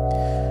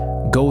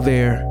 Go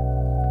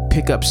there,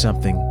 pick up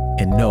something,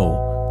 and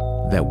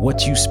know that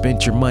what you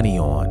spent your money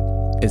on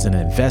is an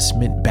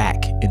investment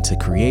back into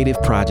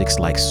creative projects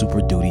like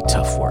Super Duty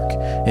Tough Work.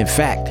 In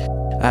fact,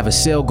 I have a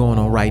sale going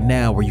on right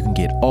now where you can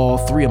get all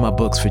 3 of my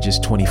books for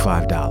just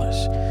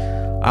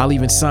 $25. I'll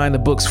even sign the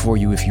books for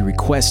you if you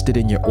request it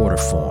in your order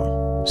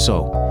form.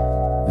 So,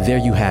 there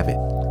you have it.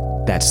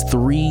 That's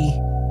 3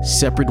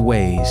 separate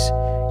ways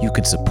you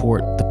can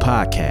support the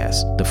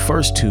podcast. The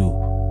first two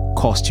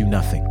cost you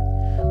nothing.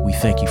 We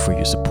thank you for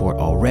your support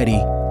already.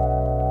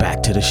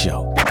 Back to the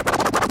show.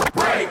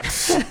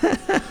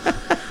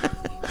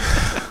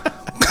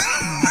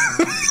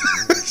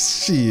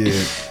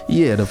 Shit.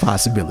 Yeah, the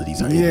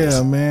possibilities are endless.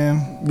 Yeah,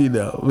 man. You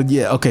know, but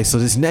yeah, okay, so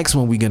this next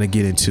one we're going to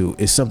get into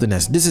is something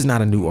this is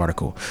not a new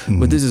article,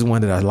 but this is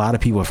one that a lot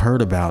of people have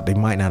heard about. They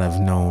might not have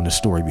known the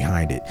story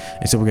behind it.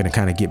 And so we're going to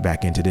kind of get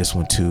back into this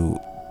one too,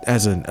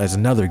 as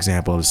another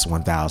example of this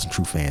 1,000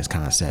 True Fans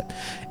concept.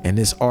 And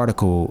this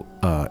article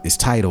is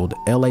titled,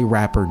 LA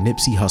rapper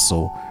Nipsey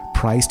Hussle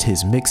priced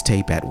his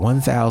mixtape at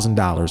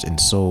 $1,000 and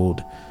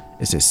sold,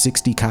 it says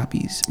 60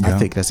 copies. Yeah. I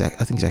think he's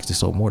actually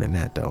sold more than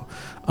that though.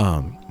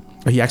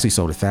 He actually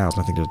sold 1,000.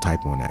 I think there's a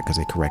typo on that because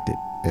they corrected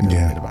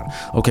it about it.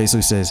 Okay, so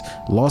he says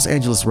Los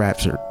Angeles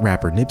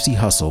rapper Nipsey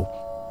Hussle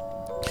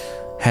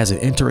has an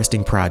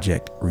interesting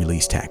project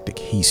release tactic.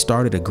 He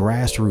started a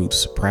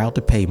grassroots Proud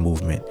to Pay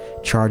movement,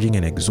 charging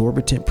an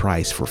exorbitant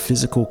price for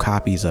physical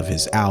copies of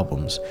his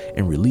albums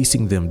and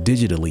releasing them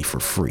digitally for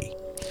free.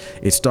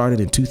 It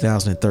started in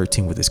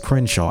 2013 with his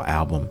Crenshaw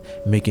album,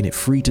 making it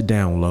free to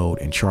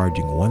download and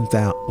charging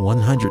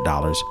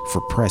 $100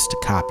 for pressed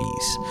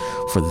copies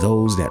for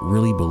those that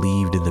really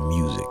believed in the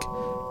music.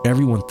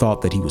 Everyone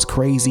thought that he was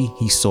crazy.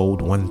 He sold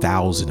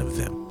 1,000 of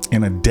them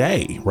in a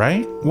day,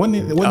 right?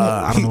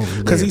 I don't know,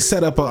 because he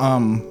set up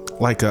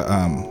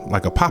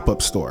a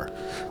pop-up store.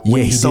 Yeah,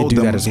 he he sold did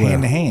do them that as well.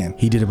 hand to hand.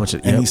 He did a bunch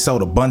of, and he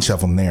sold a bunch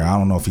of them there. I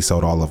don't know if he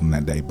sold all of them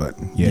that day, but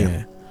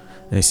yeah.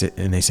 They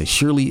said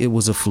surely it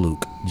was a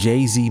fluke.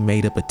 Jay-Z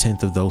made up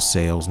 1/10 of those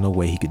sales. No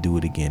way he could do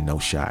it again. No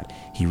shot.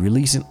 He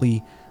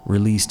recently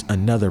released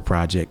another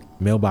project,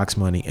 Mailbox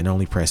Money, and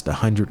only pressed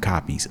 100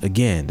 copies.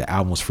 Again, the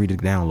album was free to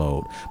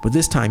download, but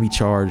this time he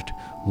charged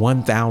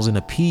 $1,000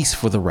 a piece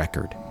for the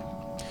record.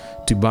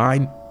 To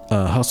buy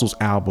Hussle's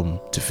album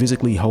to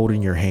physically hold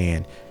in your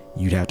hand,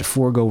 you'd have to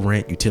forego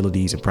rent,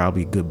 utilities, and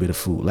probably a good bit of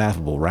food.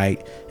 Laughable,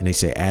 right? And they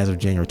say as of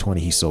January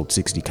 20, he sold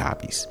 60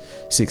 copies.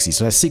 60.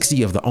 So that's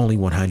 60 of the only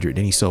 100.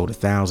 Then he sold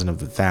 1,000 of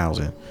the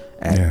 1,000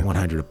 at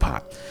 100 a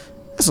pop.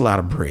 That's a lot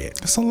of bread.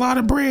 That's a lot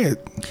of bread.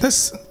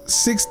 That's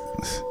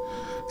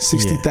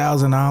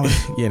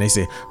 $60,000. Yeah, and they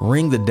say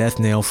ring the death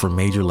knell for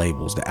major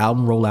labels, the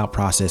album rollout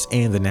process,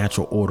 and the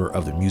natural order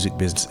of the music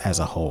business as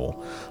a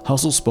whole.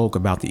 Hussle spoke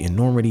about the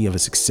enormity of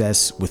his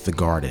success with The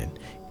Garden.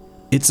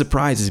 It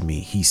surprises me,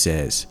 he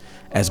says.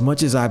 As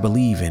much as I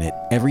believe in it,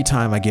 every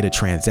time I get a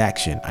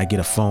transaction, I get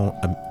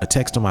a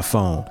text on my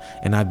phone,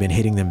 and I've been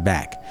hitting them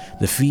back.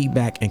 The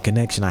feedback and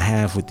connection I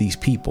have with these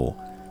people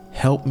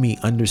help me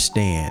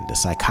understand the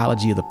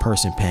psychology of the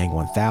person paying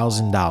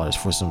 $1,000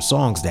 for some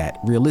songs that,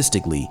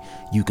 realistically,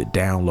 you could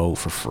download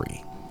for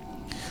free.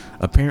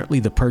 Apparently,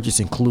 the purchase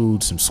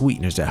includes some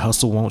sweeteners that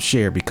Hussle won't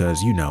share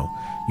because, you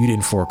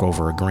didn't fork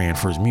over $1,000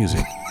 for his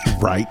music.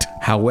 Right.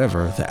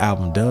 However, the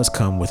album does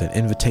come with an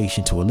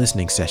invitation to a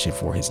listening session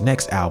for his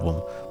next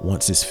album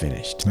once it's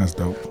finished. That's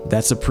dope.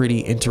 That's a pretty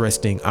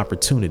interesting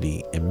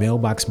opportunity, and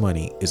Mailbox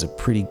Money is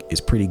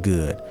pretty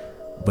good.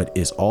 But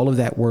is all of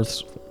that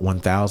worth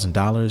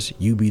 $1,000?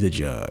 You be the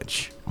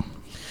judge.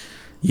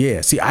 Yeah.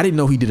 See, I didn't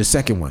know he did a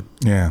second one.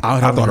 Yeah.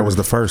 I thought it was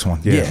the first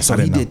one. Yeah. So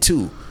he did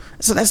two.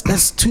 So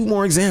that's two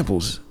more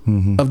examples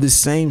of this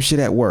same shit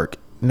at work.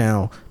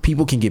 Now,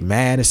 people can get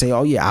mad and say,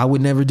 "Oh yeah, I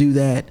would never do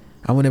that.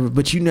 I would never,"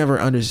 but you never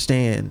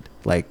understand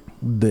like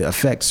the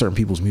effect certain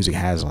people's music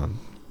has on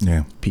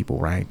people,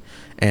 right?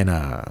 And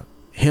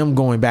him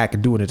going back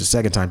and doing it the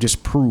second time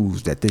just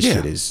proves that this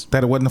shit is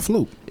that it wasn't a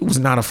fluke. It was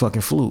not a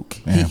fucking fluke.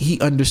 Yeah.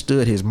 He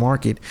understood his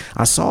market.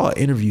 I saw an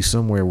interview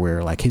somewhere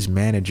where like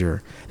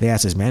they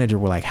asked his manager,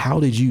 "Well, like, how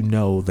did you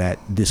know that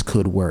this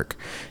could work?"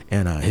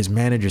 And his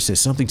manager said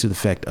something to the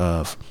effect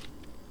of,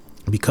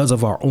 "Because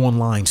of our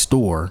online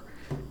store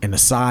and the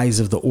size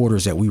of the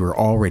orders that we were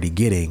already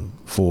getting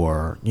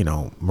for,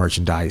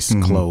 merchandise,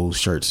 clothes,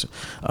 shirts,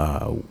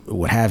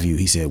 what have you,"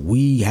 he said,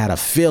 "we had a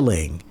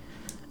feeling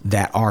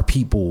that our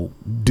people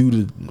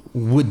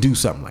would do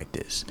something like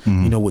this,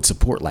 would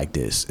support like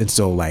this." And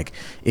so like,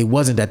 it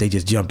wasn't that they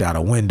just jumped out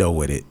a window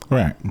with it.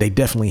 Right. They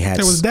definitely had.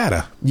 There was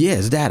data. Yeah,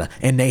 it's data.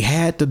 And they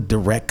had the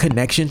direct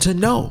connection to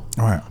know.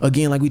 Right.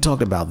 Again, like we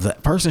talked about, the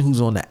person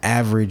who's on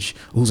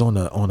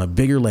a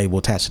bigger label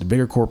attached to the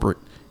bigger corporate,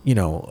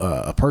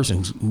 a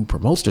person who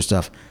promotes their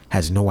stuff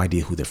has no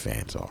idea who their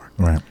fans are.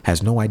 Right.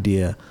 Has no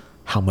idea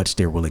how much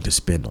they're willing to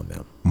spend on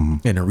them.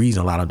 And the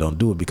reason a lot of them don't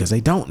do it because they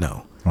don't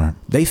know. Right.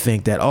 They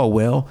think that, oh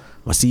well,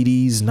 my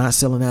CD's not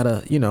selling at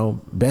a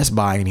Best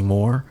Buy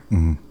anymore.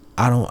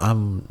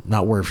 I'm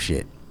not worth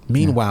shit.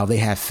 Meanwhile, they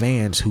have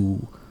fans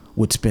who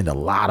would spend a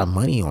lot of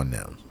money on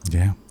them.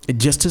 Yeah.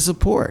 Just to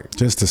support.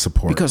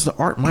 Because the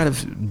art might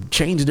have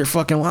changed their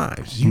fucking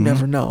lives. You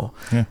never know.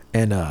 Yeah.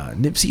 And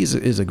Nipsey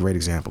is a great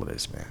example of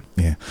this, man.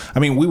 Yeah. I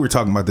mean, we were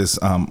talking about this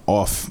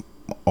off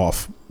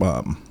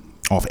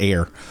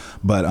air,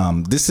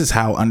 but this is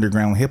how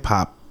underground hip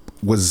hop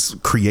was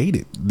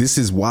created. This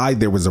is why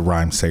there was a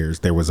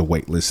Rhymesayers, there was a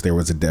Waitlist, there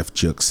was a Def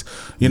Jux.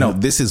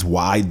 This is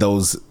why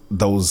those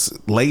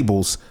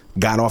labels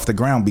got off the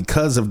ground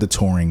because of the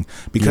touring,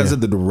 because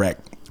of the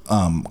direct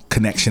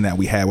connection that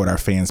we had with our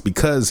fans,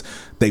 because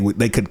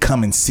they could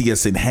come and see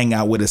us and hang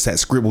out with us at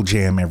Scribble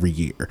Jam every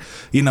year,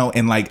 you know,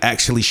 and like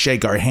actually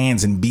shake our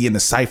hands and be in the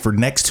cypher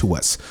next to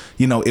us.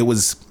 You know,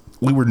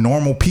 we were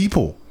normal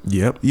people.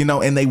 Yep. You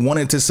know, and they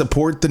wanted to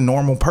support the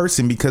normal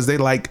person because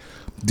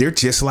they're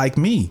just like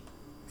me.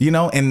 You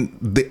know,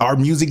 and our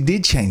music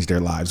did change their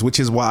lives,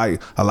 which is why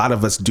a lot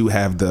of us do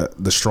have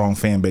the strong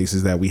fan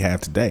bases that we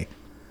have today.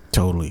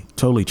 Totally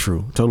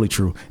true. Totally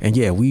true. And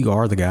yeah, we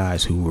are the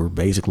guys who were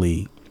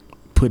basically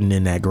putting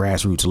in that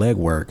grassroots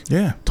legwork.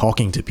 Yeah.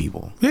 Talking to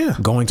people. Yeah.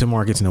 Going to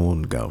markets no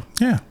one would go.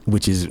 Yeah.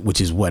 Which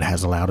is what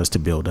has allowed us to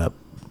build up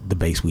the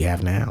base we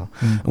have now,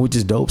 which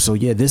is dope. So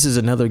yeah, this is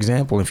another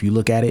example. If you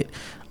look at it,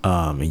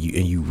 and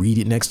you read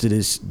it next to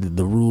this,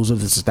 the rules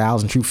of this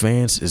 1,000 True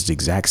Fans, is the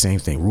exact same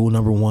thing. Rule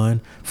number 1: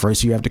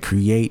 first, you have to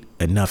create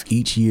enough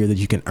each year that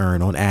you can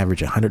earn on average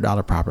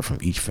 $100 profit from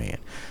each fan.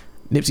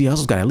 Nipsey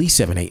Hussle's got at least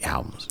 7-8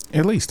 albums.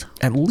 At least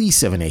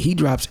 7-8. He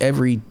drops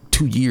every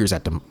 2 years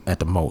at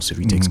the most if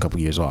he takes a couple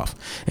years off.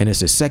 And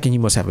it's the second, you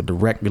must have a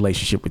direct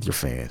relationship with your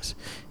fans.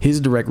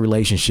 His direct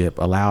relationship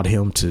allowed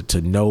him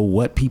to know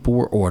what people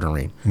were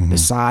ordering, the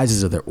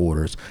sizes of their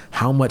orders,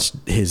 how much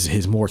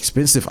his more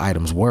expensive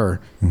items were,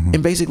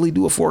 and basically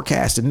do a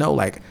forecast and know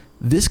like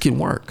this can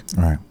work.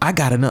 Right. I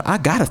got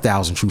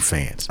 1,000 True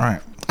Fans.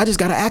 Right. I just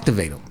got to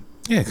activate them.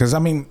 Yeah, because I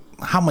mean,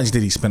 how much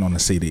did he spend on the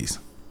CDs?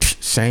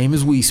 Same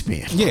as we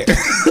spend. Yeah,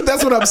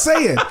 that's what I'm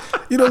saying.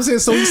 You know what I'm saying?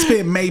 So he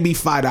spent maybe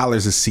 $5 a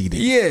CD.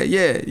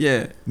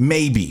 Yeah.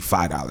 Maybe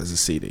 $5 a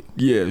CD.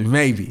 Yeah,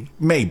 maybe.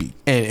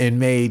 And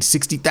made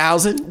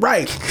 60,000.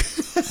 Right.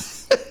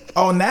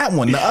 On that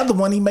one, the other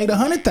one he made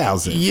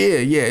 100,000.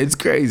 Yeah, it's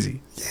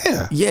crazy.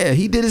 Yeah,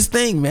 he did his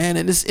thing, man,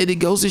 and it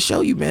goes to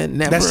show you, man.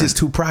 That's just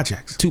 2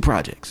 projects. 2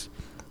 projects.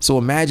 So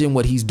imagine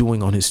what he's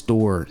doing on his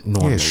store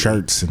normally. Yeah,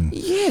 shirts and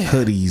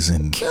hoodies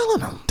and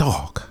killing them.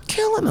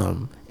 Killing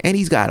them. And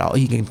he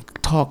can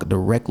talk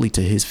directly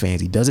to his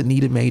fans. He doesn't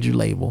need a major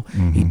label.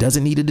 He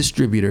doesn't need a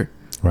distributor.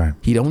 Right.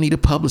 He don't need a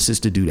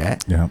publicist to do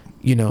that. Yeah.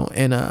 You know,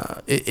 and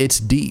it's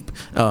deep.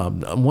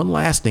 One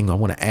last thing I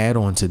want to add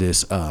on to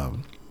this part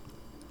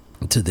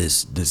about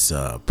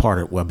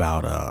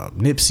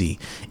Nipsey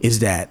is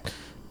that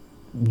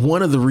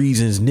one of the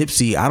reasons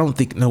Nipsey, I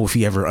don't know if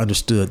he ever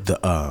understood the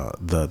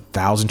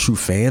 1,000 True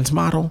Fans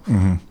model,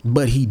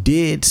 but he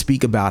did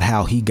speak about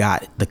how he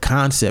got the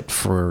concept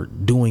for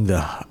doing the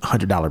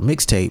 $100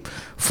 mixtape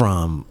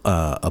from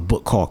a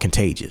book called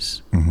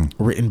Contagious,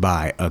 written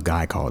by a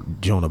guy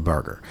called Jonah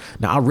Berger.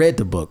 Now I read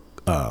the book,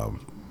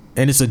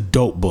 and it's a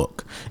dope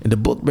book, and the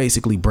book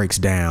basically breaks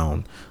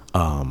down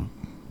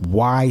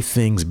why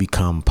things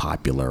become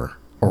popular,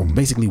 or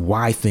basically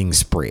why things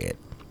spread.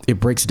 It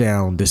breaks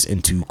down this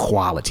into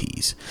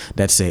qualities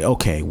that say,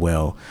 okay,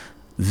 well,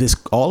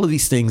 all of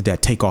these things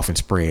that take off and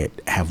spread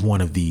have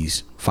one of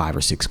these 5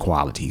 or 6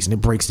 qualities, and it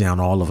breaks down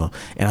all of them.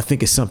 And I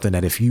think it's something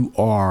that if you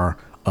are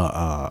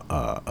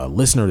a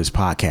listener to this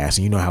podcast,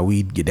 and you know how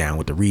we get down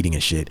with the reading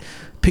and shit,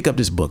 pick up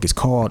this book. It's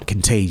called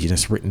Contagion.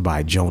 It's written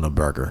by Jonah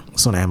Berger.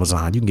 It's on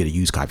Amazon. You can get a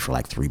used copy for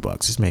like $3.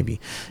 It's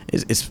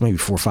maybe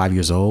 4 or 5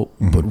 years old,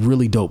 but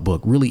really dope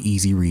book, really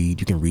easy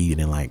read. You can read it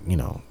in like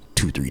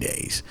 2-3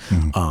 days.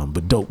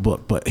 But dope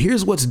book. But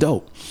here's what's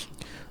dope.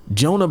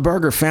 Jonah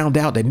Berger found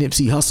out that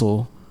Nipsey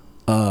Hussle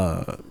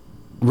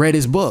read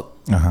his book,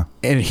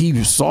 and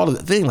he saw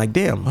the thing like,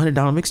 damn, $100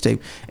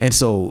 mixtape. And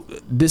so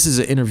this is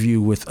an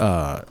interview with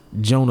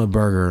Jonah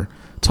Berger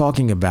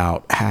talking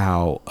about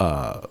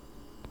how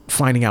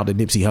finding out that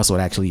Nipsey Hussle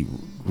had actually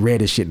read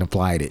his shit and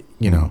applied it,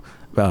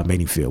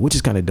 made him feel, which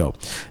is kind of dope.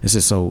 It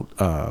says,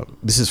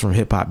 this is from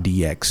Hip Hop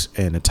DX,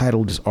 and the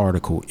title of this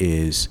article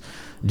is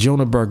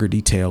Jonah Berger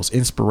details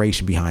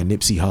inspiration behind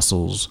Nipsey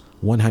Hussle's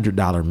 $100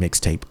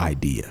 mixtape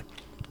idea.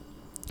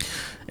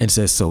 And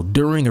says, so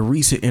during a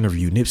recent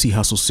interview, Nipsey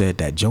Hussle said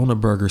that Jonah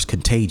Berger's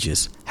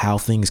Contagious, How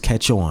Things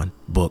Catch On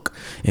book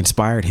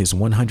inspired his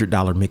 $100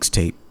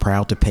 mixtape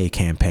Proud to Pay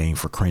campaign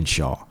for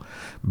Crenshaw.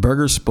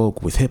 Berger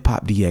spoke with Hip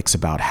Hop DX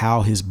about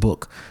how his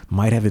book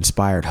might have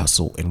inspired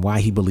Hussle and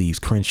why he believes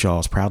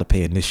Crenshaw's Proud to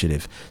Pay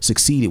initiative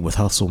succeeded, with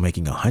Hussle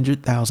making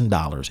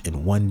 $100,000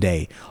 in one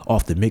day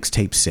off the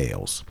mixtape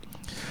sales.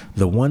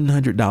 The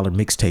 $100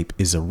 mixtape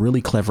is a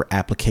really clever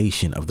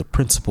application of the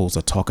principles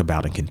I talk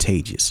about in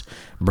Contagious,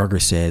 Berger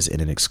says in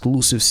an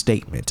exclusive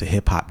statement to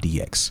Hip Hop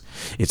DX.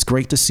 It's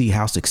great to see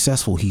how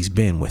successful he's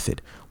been with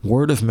it.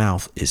 Word of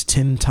mouth is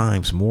 10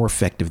 times more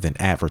effective than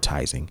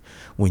advertising.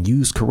 When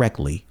used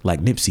correctly,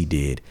 like Nipsey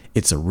did,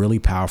 it's a really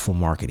powerful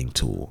marketing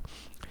tool.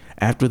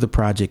 After the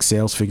project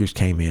sales figures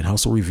came in,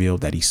 Hussle revealed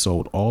that he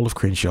sold all of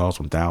Crenshaw's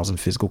 1,000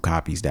 physical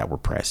copies that were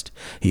pressed.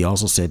 He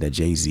also said that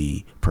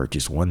Jay-Z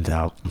purchased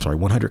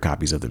 100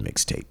 copies of the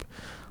mixtape.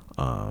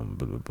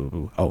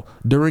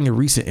 During a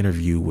recent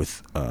interview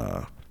with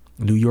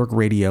New York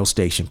radio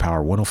station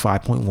Power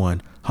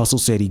 105.1, Hussle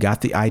said he got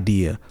the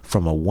idea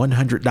from a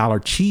 $100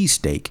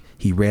 cheesesteak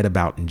he read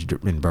about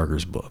in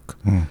Berger's book.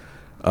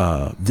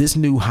 This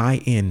new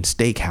high-end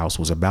steakhouse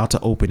was about to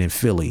open in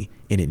Philly,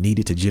 and it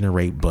needed to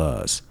generate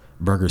buzz.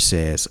 Burger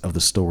says of the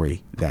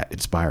story that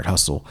inspired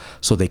Hustle.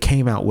 So they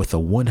came out with a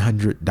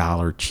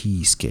 $100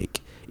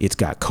 cheesecake. It's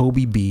got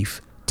Kobe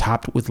beef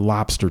topped with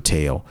lobster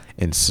tail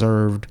and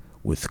served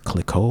with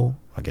Clicquot,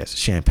 I guess,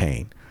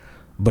 champagne.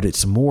 But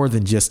it's more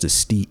than just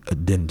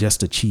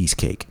a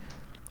cheesecake.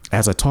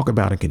 As I talk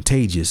about in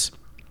Contagious,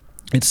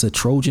 it's a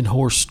Trojan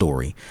horse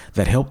story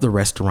that helped the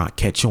restaurant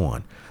catch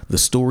on. The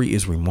story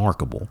is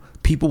remarkable.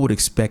 People would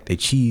expect a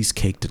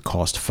cheesesteak to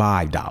cost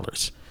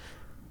 $5.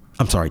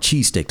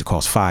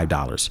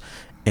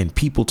 And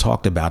people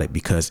talked about it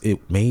because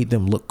it made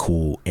them look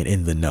cool and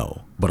in the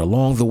know. But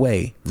along the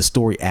way, the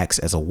story acts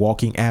as a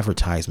walking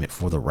advertisement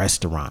for the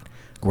restaurant,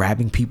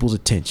 grabbing people's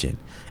attention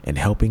and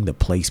helping the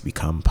place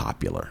become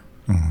popular.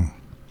 Mm-hmm.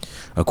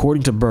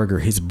 According to Burger,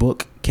 his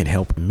book can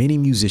help many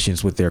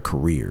musicians with their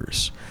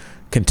careers.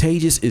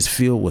 Contagious is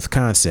filled with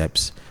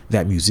concepts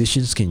that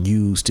musicians can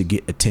use to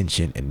get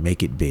attention and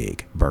make it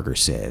big, Burger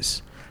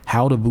says.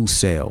 How to boost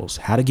sales,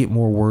 how to get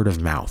more word of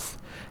mouth,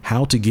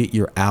 how to get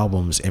your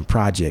albums and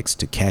projects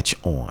to catch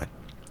on.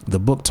 The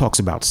book talks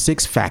about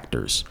 6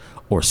 factors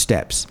or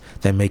steps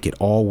that make it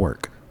all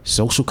work.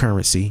 Social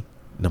currency,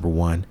 number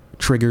 1.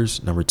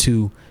 Triggers, number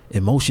 2.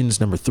 Emotions,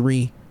 number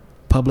 3.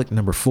 Public,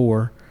 number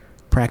 4.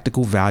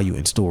 Practical value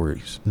in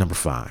stories, number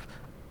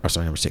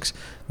 6.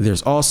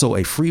 There's also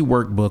a free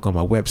workbook on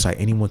my website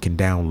anyone can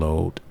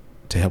download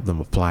to help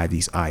them apply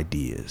these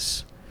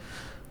ideas.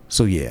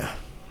 So yeah.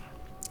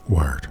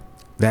 Word.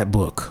 That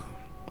book,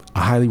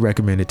 I highly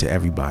recommend it to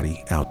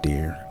everybody out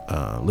there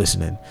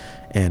listening.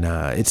 And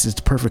it's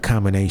the perfect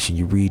combination.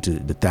 You read the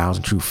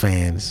 1,000 True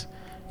Fans,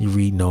 you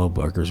read Noah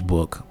Burger's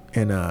book,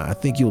 and I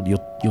think you'll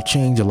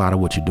change a lot of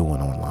what you're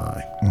doing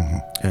online.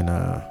 Mm-hmm. And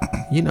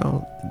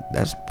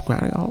that's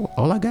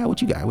all I got.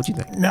 What you got? What you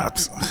think? No,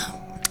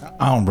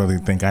 I don't really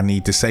think I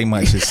need to say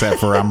much except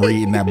for I'm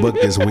reading that book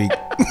this week.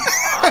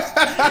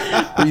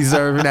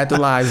 Reserving at the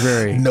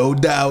library. No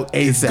doubt,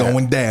 it's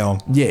going down.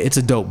 Yeah, it's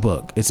a dope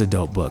book.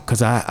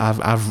 Because I've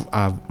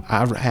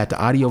had the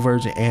audio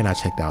version and I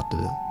checked out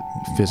the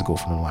physical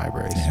from the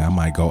library. Yeah, I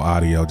might go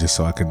audio just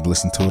so I could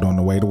listen to it on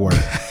the way to work.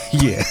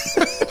 Yeah.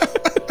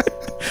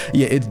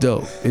 Yeah, it's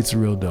dope. It's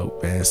real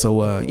dope, man.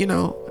 So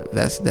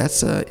that's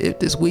it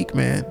this week,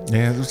 man.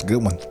 Yeah, it was a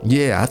good one.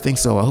 Yeah, I think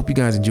so. I hope you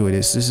guys enjoy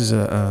this. This is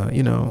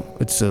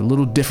it's a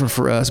little different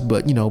for us,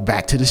 but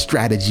back to the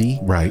strategy,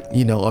 right?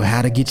 Of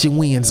how to get your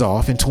wins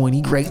off in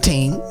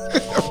 2018.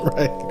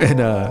 Right.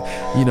 And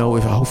I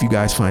hope you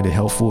guys find it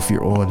helpful. If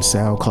you're on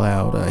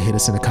SoundCloud, hit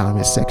us in the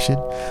comments section.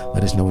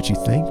 Let us know what you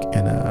think.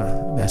 And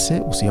that's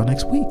it. We'll see y'all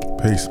next week.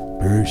 Peace.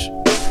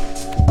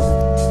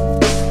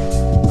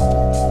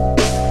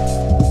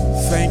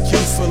 Thank you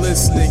for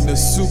listening to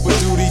Super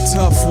Duty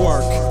Tough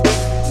Work.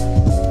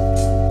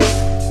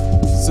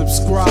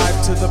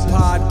 Subscribe to the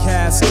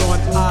podcast on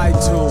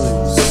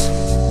iTunes.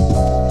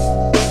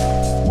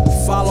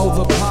 Follow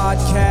the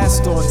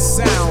podcast on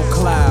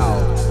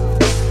SoundCloud.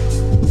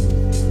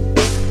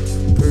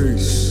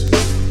 Peace.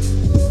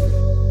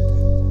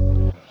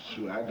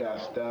 Shoot, I got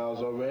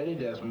styles already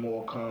that's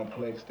more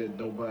complex that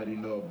nobody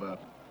know about.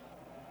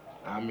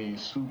 I mean,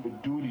 super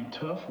duty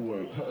tough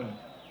work.